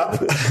shooting up.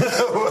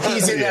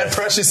 He's in that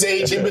precious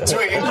age in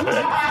between.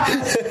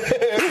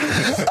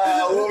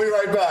 We'll be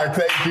right back.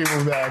 Thank you.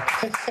 We're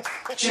back.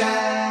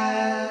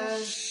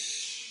 Jazz.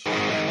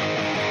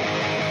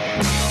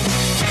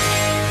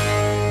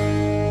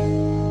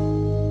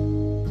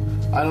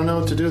 I don't know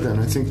what to do then.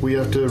 I think we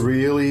have to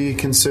really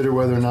consider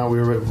whether or not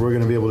we're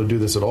going to be able to do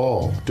this at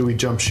all. Do we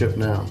jump ship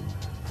now?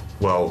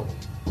 Well,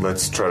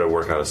 let's try to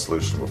work out a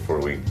solution before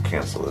we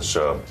cancel the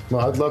show.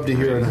 Well, I'd love to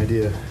hear an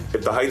idea.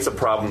 If the height's a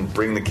problem,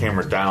 bring the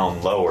camera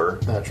down lower.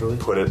 Naturally.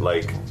 Put it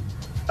like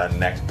a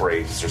neck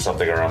brace or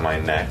something around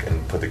my neck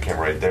and put the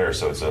camera right there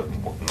so it's a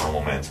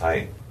normal man's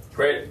height.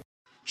 Great.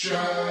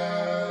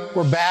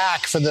 We're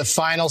back for the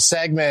final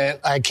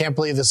segment. I can't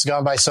believe this has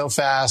gone by so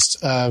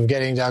fast of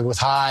Getting Doug with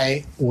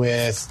High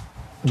with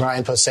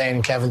Brian Posehn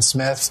and Kevin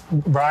Smith.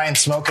 Brian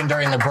smoking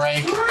during the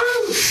break.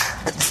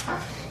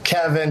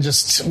 Kevin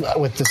just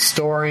with the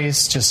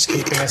stories, just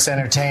keeping us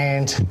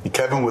entertained.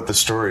 Kevin with the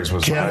stories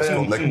was my high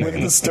school nickname. With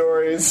the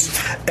stories,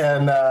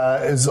 and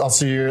is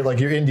also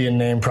your Indian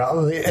name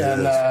probably.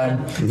 And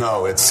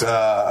no, it's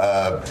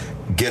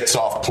gets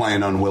off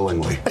plane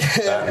unwillingly.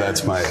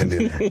 That's my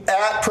Indian name.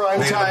 At Primetime,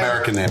 Native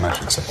American name, I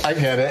should say. I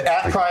get it.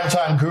 At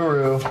Primetime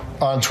Guru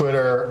on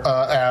Twitter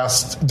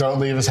asked, "Don't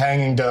leave us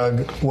hanging,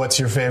 Doug. What's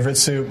your favorite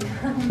soup?"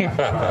 I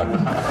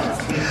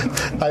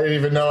didn't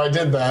even know I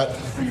did that.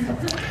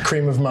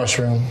 Cream of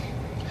mushroom.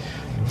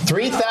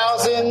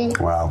 3,000.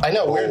 Wow. I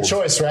know, Bold. weird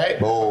choice, right?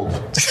 Bold.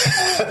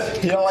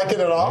 You don't like it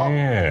at all?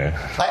 Yeah.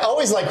 I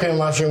always like cream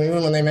mushroom,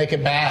 even when they make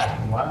it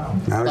bad. Wow.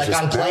 Now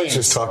he's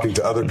just talking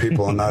to other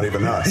people and not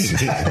even us.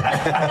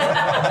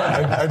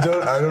 I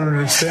don't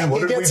understand.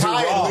 What he did we gets do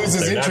high wrong? and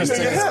loses interest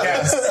in his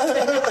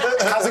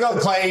guests. How's it going,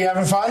 Clay? You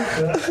having fun?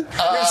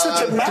 You're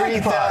such a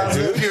magpie,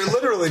 dude. You're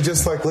literally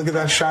just like, look at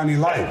that shiny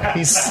light.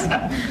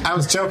 I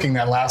was joking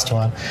that last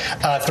one.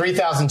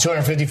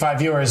 3,255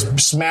 viewers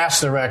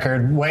smashed the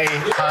record way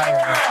higher.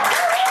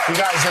 You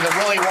guys are the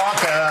Willy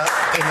Wonka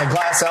in the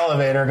glass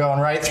elevator going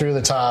right through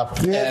the top.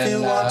 If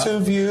you want to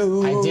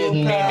view I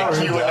didn't mean to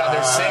cue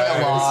another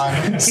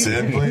sing-along.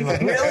 Simply.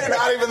 Really?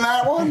 Not even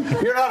that one?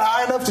 You're not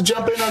high enough to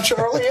jump in on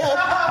Charlie yet?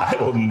 I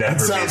will never be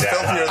sounds that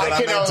filthier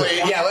high.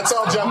 than Let's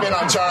all jump in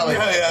on Charlie.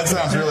 Yeah, that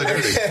sounds really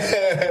dirty.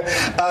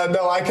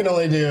 No, I can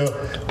only do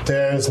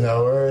there's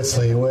no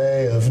earthly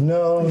way of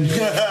knowing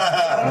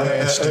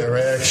which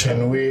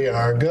direction we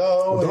are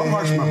going. Don't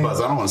harsh my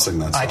buzz. I don't want to sing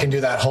that song. I can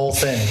do that whole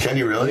thing. Can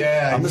you really?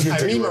 Yeah, I'm just gonna I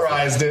take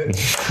memorized it.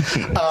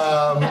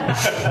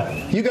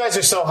 You guys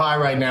are so high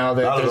right now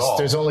that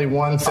there's only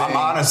one thing. I'm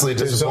honestly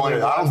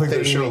disappointed. I don't think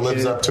the show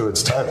lives up to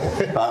its title.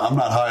 I'm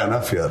not high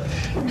enough yet.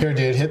 Here,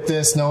 dude, hit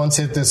this. No one's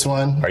hit this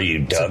one. Are you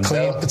Doug?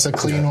 It's a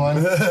clean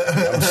one.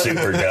 I'm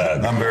super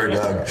Doug. I'm very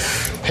Doug.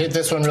 Hit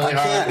this one really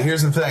hard. I can't.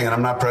 Here's the thing, and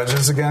I'm not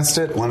prejudiced against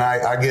it. When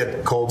I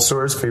get cold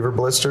sores, fever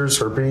blisters,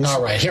 herpes.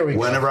 All right, here we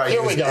go.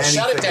 Here we go.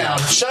 Shut it down.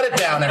 Shut it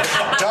down.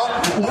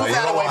 Don't move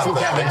that away from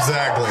Kevin.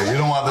 Exactly. You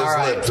don't want those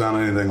lips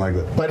on anything like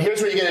that. But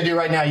here's what you're going to do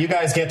right now. You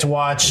guys get to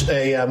watch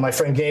my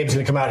friend Gabe's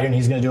going to come out here and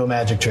he's going to do a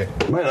magic trick.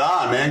 Right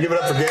on, man. Give it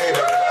up for Gabe,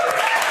 everybody.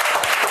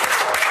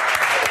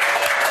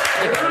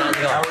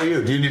 How are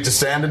you? Do you need to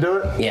stand to do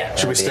it? Yeah.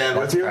 Should we stand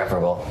with you?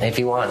 Preferable. If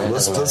you want.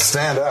 Let's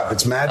stand up.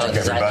 It's magic,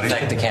 does everybody. That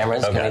affect the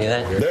cameras? Okay. Can we do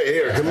that?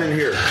 Here, come in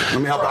here. Let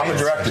me help. I'm a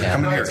director.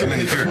 Come in here. Come in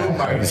here.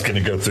 I'm just going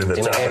to go through the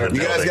top of the building.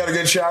 You guys got a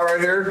good shot right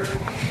here?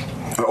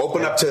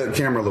 Open up to the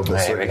camera a little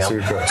bit so I can see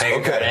your cards.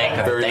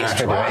 Okay, very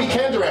natural. He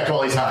can direct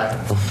while he's high.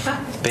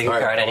 Pick a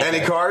card. Any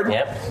card?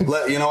 Yep.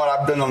 You know what?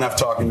 I've been enough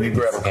talking. You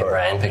grab a card.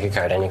 Brian, pick a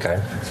card. Any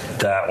card.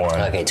 That one.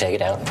 Okay, take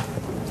it out.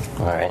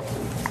 All right.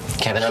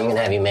 Kevin, I'm going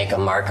to have you make a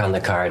mark on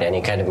the card,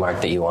 any kind of mark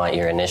that you want,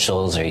 your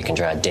initials, or you can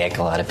draw a dick.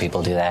 A lot of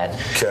people do that.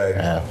 Okay.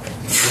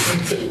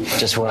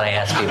 Just when I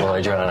ask people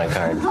to draw on a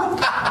card.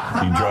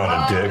 You drawing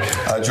a dick?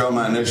 I draw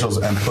my initials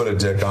and put a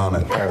dick on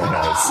it.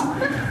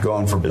 Nice.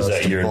 Going for Is best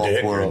that of your both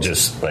dick worlds. or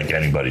just like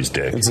anybody's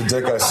dick? It's a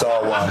dick I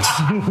saw once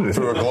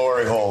through a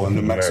glory hole in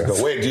New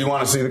Mexico. Wait, do you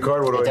want to see the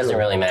card? What do I do? It doesn't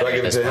really matter Do I at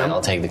give it this to point. him?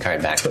 I'll take the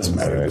card back. Doesn't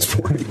matter at this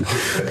point.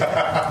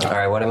 All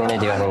right, what I'm going to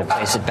do, I'm going to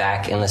place it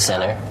back in the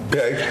center.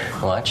 Okay.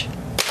 Watch.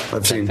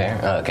 I've seen. Fair?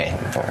 Oh, okay.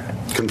 All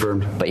right.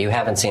 Confirmed. But you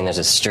haven't seen there's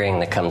a string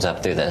that comes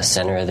up through the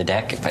center of the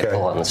deck. If I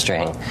pull on the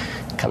string,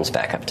 it comes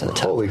back up to the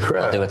top. Holy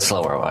crap. I'll do it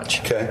slower,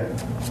 watch. Okay.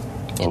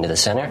 Into the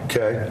center.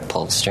 Okay.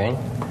 Pull the string,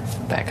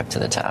 back up to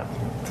the top.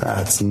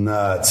 That's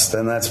nuts.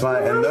 Then that's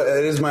and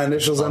it is my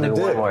initials on the I'll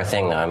do dick. one more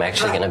thing, though. I'm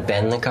actually going to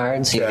bend the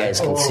card so you guys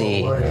can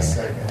see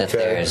that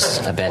there's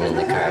a bend in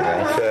the card,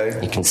 right?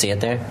 Okay. You can see it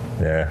there?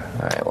 Yeah.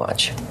 All right,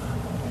 watch.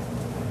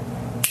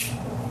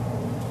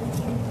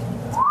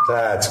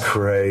 That's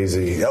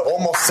crazy.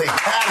 Almost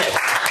satanic.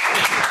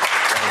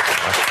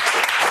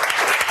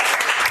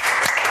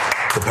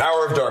 The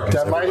power of darkness.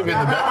 That might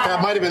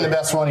have been the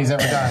best one he's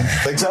ever done.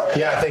 Think so?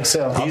 Yeah, I think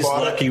so. He's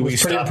lucky we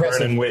stopped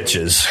burning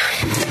witches.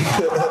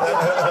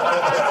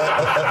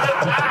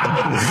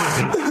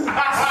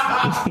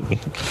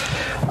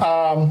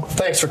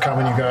 Thanks for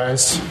coming, you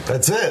guys.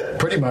 That's it.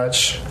 Pretty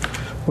much.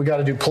 We got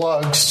to do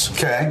plugs.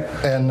 Okay.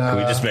 And Can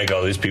we just make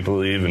all these people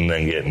leave and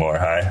then get more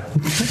high?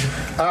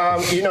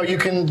 you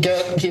can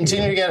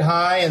continue to get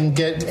high and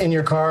get in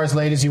your car as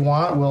late as you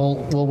want.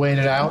 We'll wait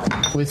it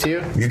out with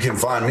you. You can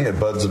find me at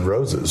Buds and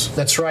Roses.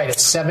 That's right.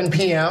 It's 7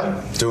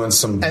 p.m. Doing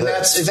some. And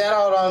is that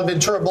out on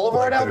Ventura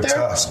Boulevard out there?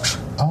 Tusks.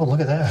 Oh, look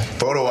at that.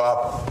 Photo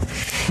op.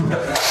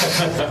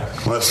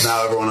 Unless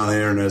now everyone on the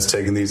internet is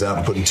taking these out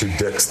and putting two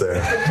dicks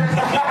there.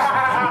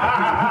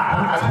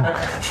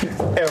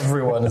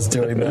 Everyone is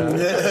doing that.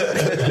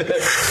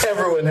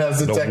 Everyone has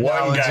the technology.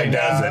 One guy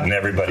does it and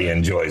everybody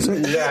enjoys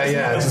it. Yeah,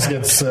 it just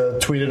gets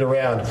tweeted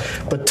around.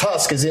 But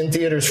Tusk is in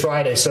theaters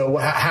Friday. So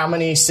how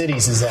many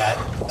cities is that?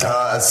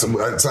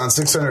 It's on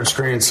 600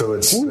 screens, so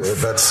it's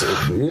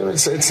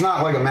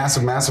not like a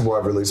massive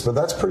wide release, but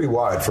that's pretty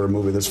wide for a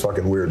movie this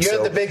fucking weird. You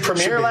had the big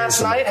premiere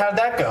last night. How'd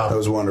that go? That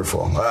was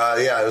wonderful.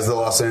 It was the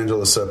Los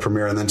Angeles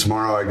premiere, and then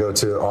tomorrow I go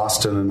to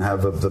Austin and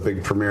have the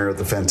big premiere at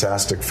the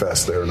Fantastic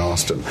Fest there in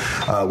Austin.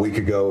 A week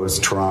ago was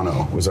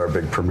Toronto was our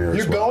big premiere.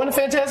 You're going to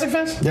Fantastic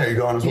Fest? Yeah, you're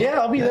going as well. Yeah,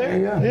 I'll be there.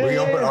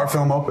 Yeah. Our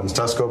film opens.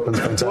 Tusk opens.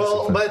 Fantastic.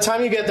 Well, by the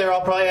time you get there,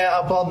 I'll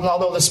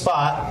know the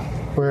spot.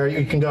 where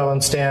you can go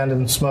and stand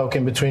and smoke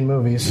in between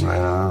movies. Right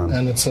on.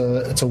 And it's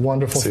a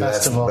wonderful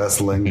festival.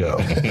 That's lingo.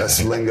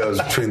 That's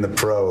lingo's between the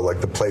pro,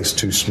 like the place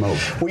to smoke.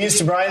 We used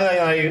to,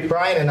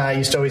 Brian and I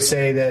used to always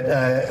say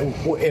that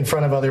in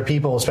front of other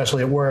people,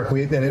 especially at work,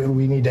 we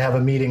need to have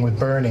a meeting with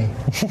Bernie.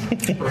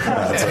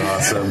 That's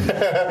awesome.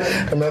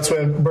 And that's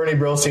when Bernie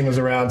Brillstein was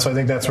around, so I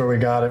think that's where we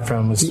got it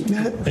from, was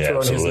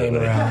throwing his name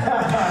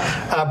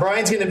around.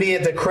 Brian's going to be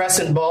at the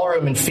Crescent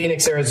Ballroom in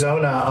Phoenix,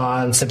 Arizona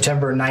on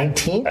September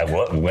 19th.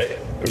 What?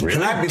 Really?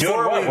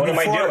 What am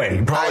I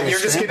doing? You're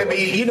just going to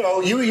be,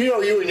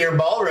 you and your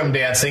ballroom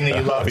dancing that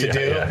you love to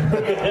do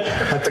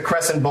at the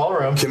Crescent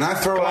Ballroom. Can I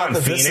throw out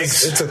that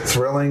Phoenix? It's a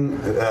thrilling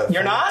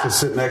You're not? to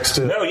sit next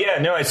to.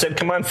 No, I said,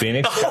 come on,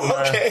 Phoenix. Come,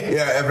 okay.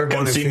 Everyone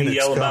come see me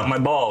yell about my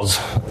balls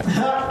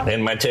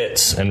and my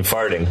tits and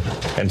farting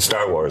and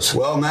Star Wars.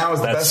 Well, now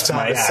is the best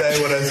time to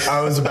say what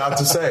I was about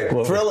to say.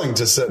 Thrilling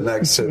to sit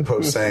next to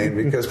Posehn,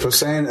 because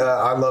Posehn,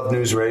 I love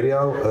News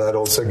Radio, that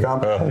old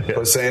sitcom.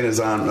 Posehn is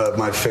on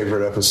my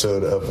favorite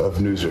episode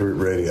of News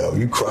Radio.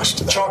 You crushed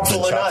that. Chock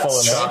full of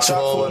nuts. Chock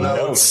full of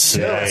notes.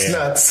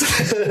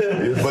 Nuts.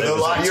 But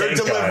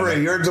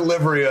your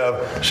delivery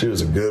of "she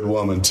was a good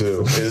woman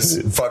too"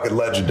 is fucking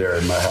legendary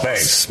in my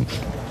house.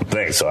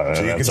 Thanks. So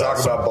you can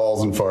talk about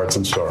balls and farts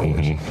and Star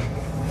Wars.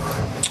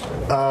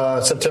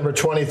 September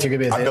 20th, you're going to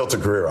be I built a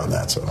career on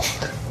that, so.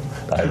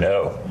 I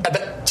know.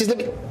 At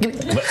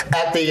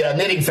the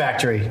Knitting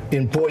Factory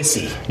in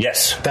Boise.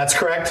 Yes. That's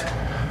correct?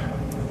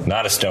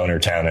 Not a stoner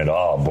town at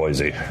all,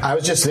 Boise. I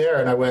was just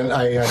there, and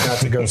I got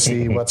to go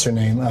see, what's her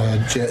name,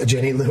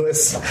 Jenny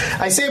Lewis.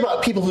 I say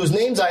about people whose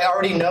names I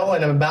already know,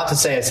 and I'm about to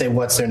say, I say,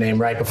 what's their name,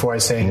 right before I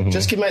say it.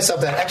 Just give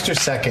myself that extra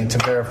second to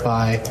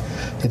verify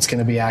it's going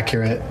to be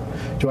accurate. Do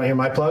you want to hear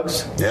my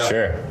plugs? Yeah.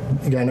 Sure.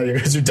 I know you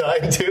guys are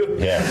dying too.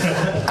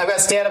 Yeah. I've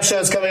got stand-up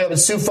shows coming up in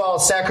Sioux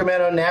Falls,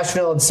 Sacramento,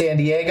 Nashville, and San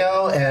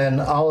Diego,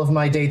 and all of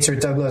my dates are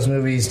at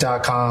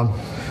douglasmovies.com.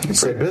 You're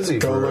pretty busy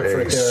for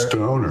a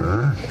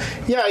stoner.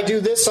 Yeah, I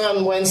do this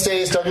on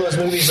Wednesdays, Douglas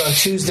Movies on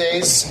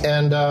Tuesdays,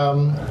 and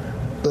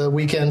the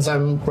weekends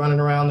I'm running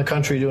around the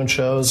country doing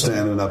shows.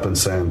 Standing up and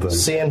saying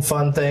things. Seeing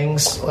fun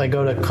things. I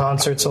go to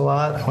concerts a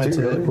lot. I went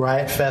to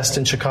Riot Fest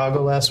in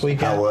Chicago last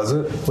weekend. How was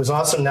it? It was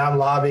awesome. Now I'm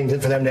lobbying for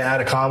them to add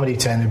a comedy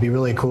tent. It'd be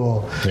really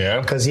cool. Yeah?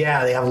 Because, they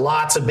have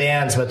lots of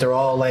bands, but they're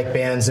all like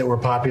bands that were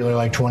popular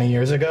like 20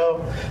 years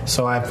ago.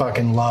 So I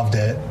fucking loved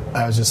it.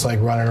 I was just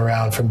like running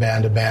around from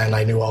band to band.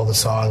 I knew all the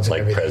songs and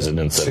everything.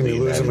 Presidents of the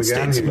United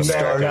States of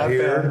America.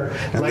 Here,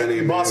 and like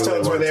then Boss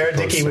Tones were there.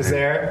 Dickie was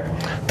there.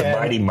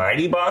 The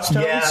Mighty Boss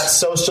Tones? Yeah,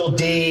 Social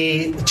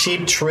D,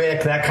 Cheap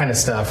Trick, that kind of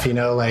stuff,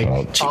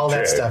 all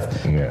that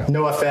stuff. Yeah.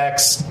 No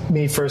FX,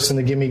 Me First and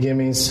the Gimme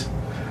Gimmes.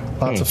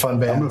 Lots of fun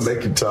bands. I'm going to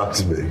make you talk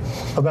to me.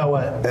 About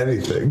what?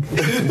 Anything.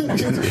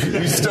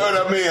 You start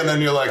on me and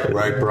then you're like,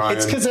 right, Brian?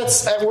 It's because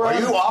that's... Are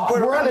you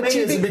awkward we're on a TV? TV...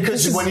 Is it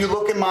because when you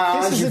look in my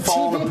eyes, you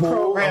fall in a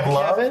pool of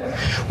love? Kevin.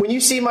 When you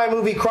see my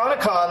movie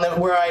Chronicon,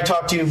 where I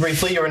talked to you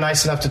briefly, you were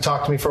nice enough to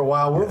talk to me for a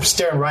while. We're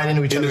staring right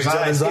into each other's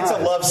eyes. It's a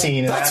love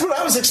scene. That's what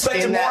I was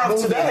expecting more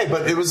of today,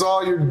 but it was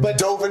all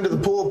dove into the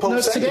pool of Posehn.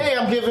 No, today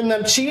I'm giving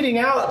them cheating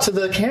out to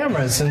the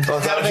cameras. And is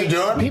that what you're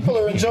doing? People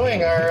are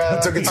enjoying our... I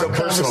took it so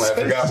personally. I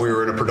forgot we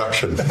were in a production.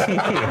 You're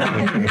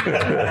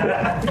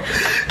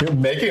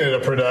making it a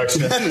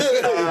production.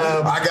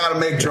 I got to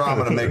make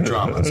drama to make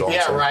dramas. Also.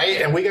 Yeah,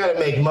 right. And we got to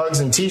make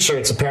mugs and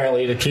T-shirts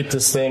apparently to keep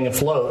this thing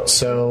afloat.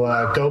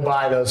 So go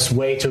buy those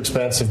way too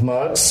expensive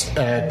mugs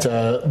at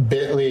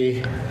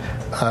bit.ly/Doug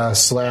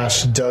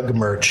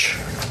merch.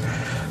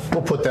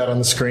 We'll put that on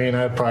the screen.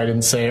 I probably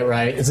didn't say it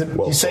right. Is it?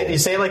 You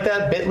say it like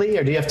that, Bit.ly,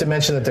 or do you have to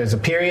mention that there's a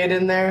period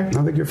in there?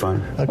 I think you're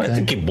fine. Okay. I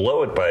think you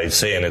blow it by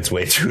saying it's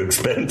way too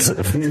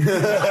expensive. Dude,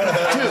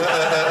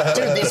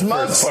 these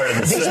mugs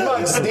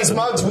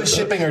with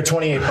shipping are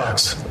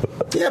 $28.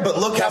 Yeah, but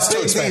look how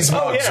big these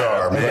mugs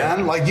are,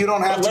 man. Like, you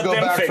don't have to go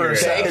back for a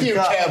second. Thank you,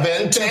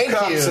 Kevin. Two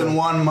cups in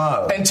one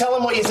mug. And tell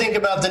them what you think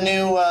about the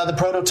new, the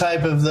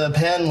prototype of the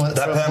pen. That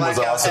pen was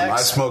awesome. X. I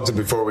smoked it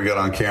before we got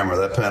on camera.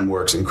 That pen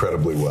works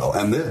incredibly well.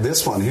 And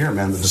this one here,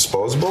 man, the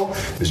disposable,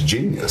 is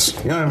genius.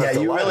 You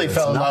you really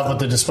fell in love with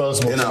the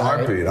disposable. In a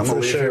heartbeat. I'm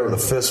going to leave here with a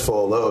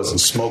fistful of those and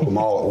smoke them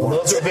all at once.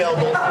 Those are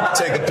available.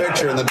 Take a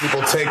picture, and then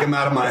people take them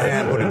out of my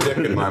hand, put a dick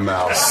in my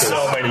mouth.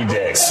 So many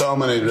dicks. So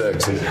many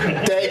dicks.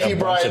 Thank you,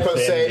 Brian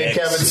Posehn and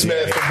Kevin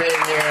Smith, for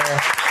being here.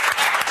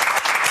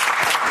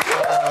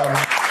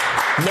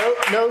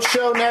 No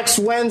show next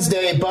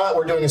Wednesday, but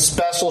we're doing a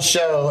special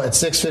show at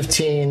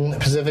 6:15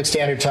 Pacific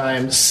Standard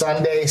Time,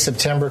 Sunday,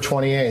 September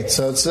 28th.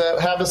 So it's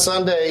have a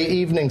Sunday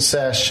evening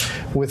sesh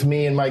with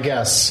me and my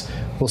guests.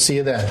 We'll see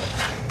you then.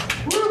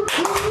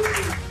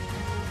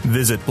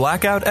 Visit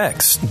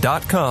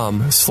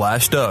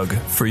blackoutx.com/Doug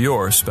for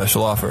your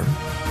special offer.